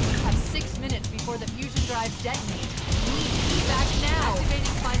 We have 6 minutes before the fusion drives detonate. We need to evac now.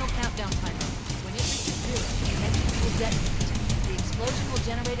 Activating final countdown timer. When it reaches 0, the engines will detonate. The explosion will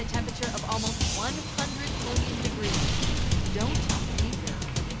generate a temperature of almost 100 million degrees. Don't be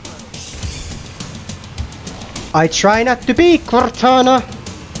close. I try not to be, Cortana.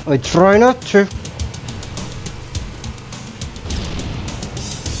 I try not to.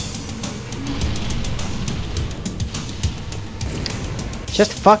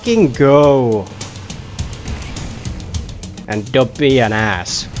 Just fucking go. And don't be an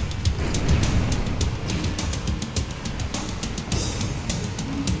ass.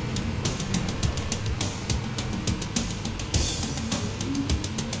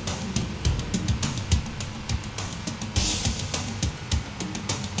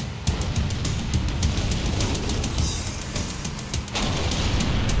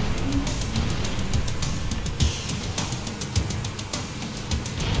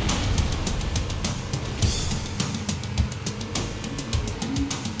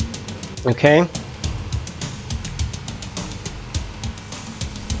 Okay.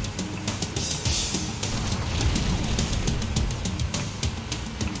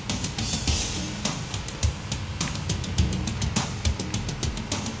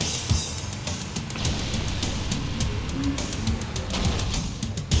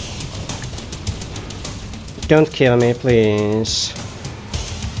 Don't kill me, please.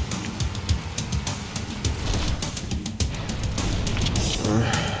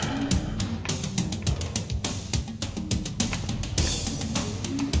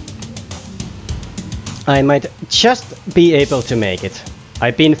 I might just be able to make it.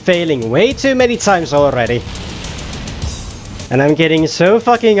 I've been failing way too many times already. And I'm getting so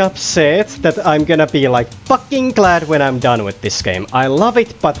fucking upset that I'm gonna be like fucking glad when I'm done with this game. I love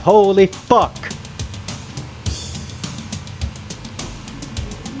it, but holy fuck.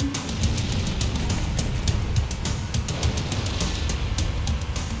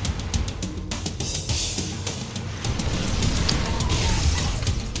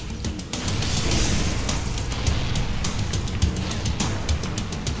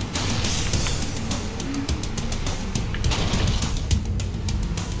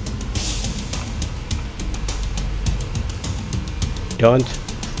 Don't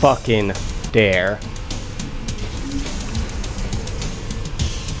fucking dare.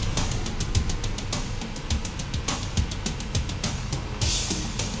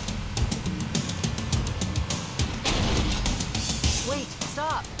 Wait,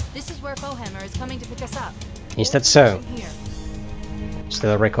 stop! This is where Fohammer is coming to pick us up. Is that so?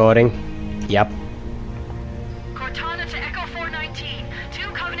 Still recording? Yep. Cortana to Echo 419.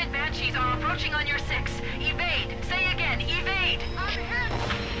 2 Covenant Banshees are approaching on your 6. Evade. Say again, evade. I'm hit!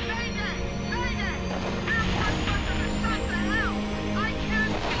 Mayday! Mayday! Everyone's under the shot to hell! I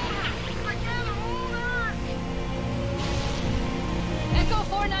can't hold her! I can't hold her! Echo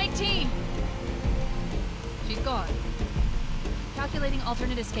 419! She's gone. Calculating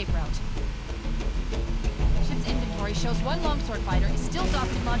alternate escape route. Ship's inventory shows 1 longsword fighter is still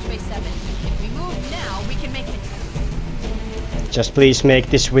docked in Launch Bay 7. If we move now, we can make it. Just please make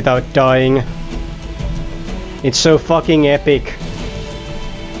this without dying. It's so fucking epic.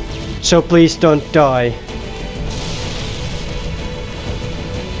 So please don't die.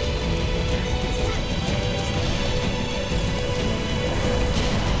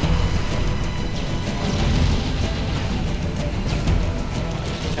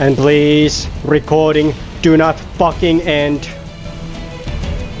 And please, recording, do not fucking end. Chief,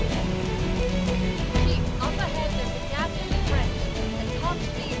 up ahead there's a gap in the trench. At top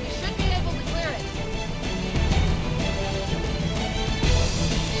speed, we should be able to clear it.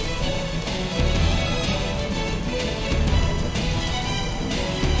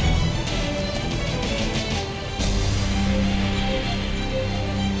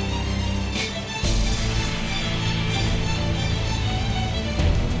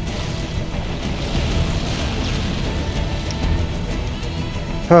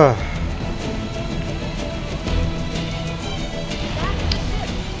 Huh.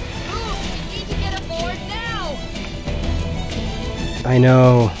 I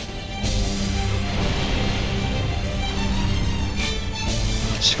know.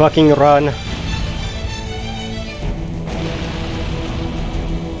 Just fucking run.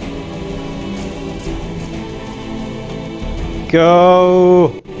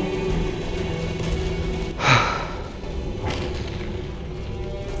 Go.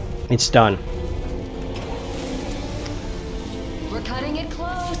 It's done. We're cutting it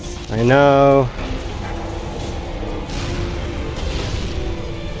close. I know.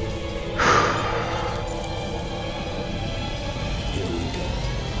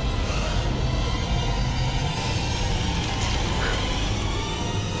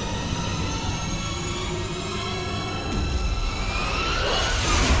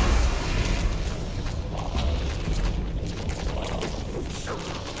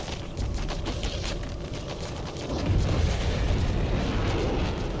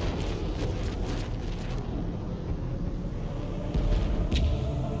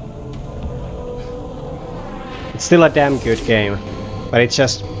 It's still a damn good game, but it's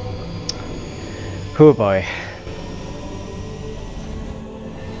just... oh boy.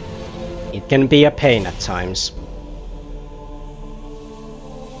 It can be a pain at times.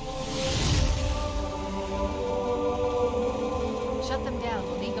 Shut them down,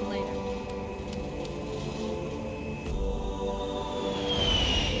 we'll need them later.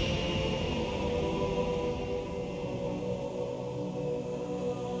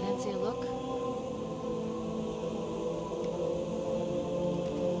 Fancy a look?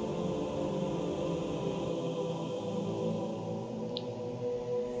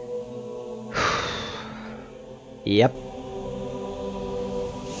 Yep.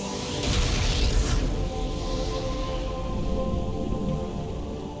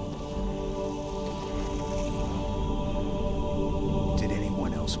 Did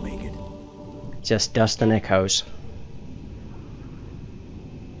anyone else make it? Just dust and echoes.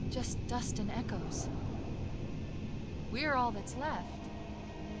 Just dust and echoes. We're all that's left.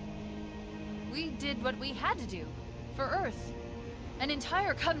 We did what we had to do. For Earth. An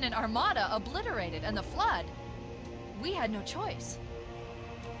entire Covenant armada obliterated, and the Flood. We had no choice.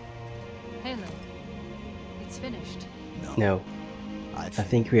 Halo. It's finished. No. I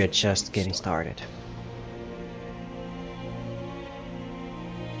think we are just getting started.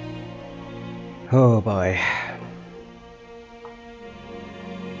 Oh boy.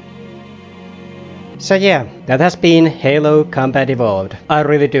 So yeah, that has been Halo Combat Evolved. I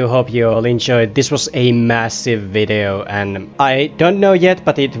really do hope you all enjoyed. This was a massive video and I don't know yet,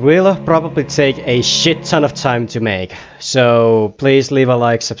 but it will probably take a shit ton of time to make. So please leave a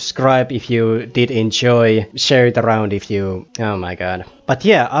like, subscribe if you did enjoy, share it around if you... oh my god. But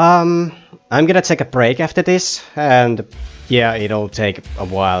yeah, I'm gonna take a break after this, and yeah, it'll take a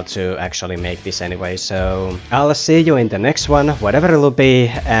while to actually make this anyway, so I'll see you in the next one, whatever it'll be,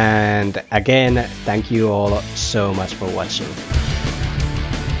 and again, thank you all so much for watching.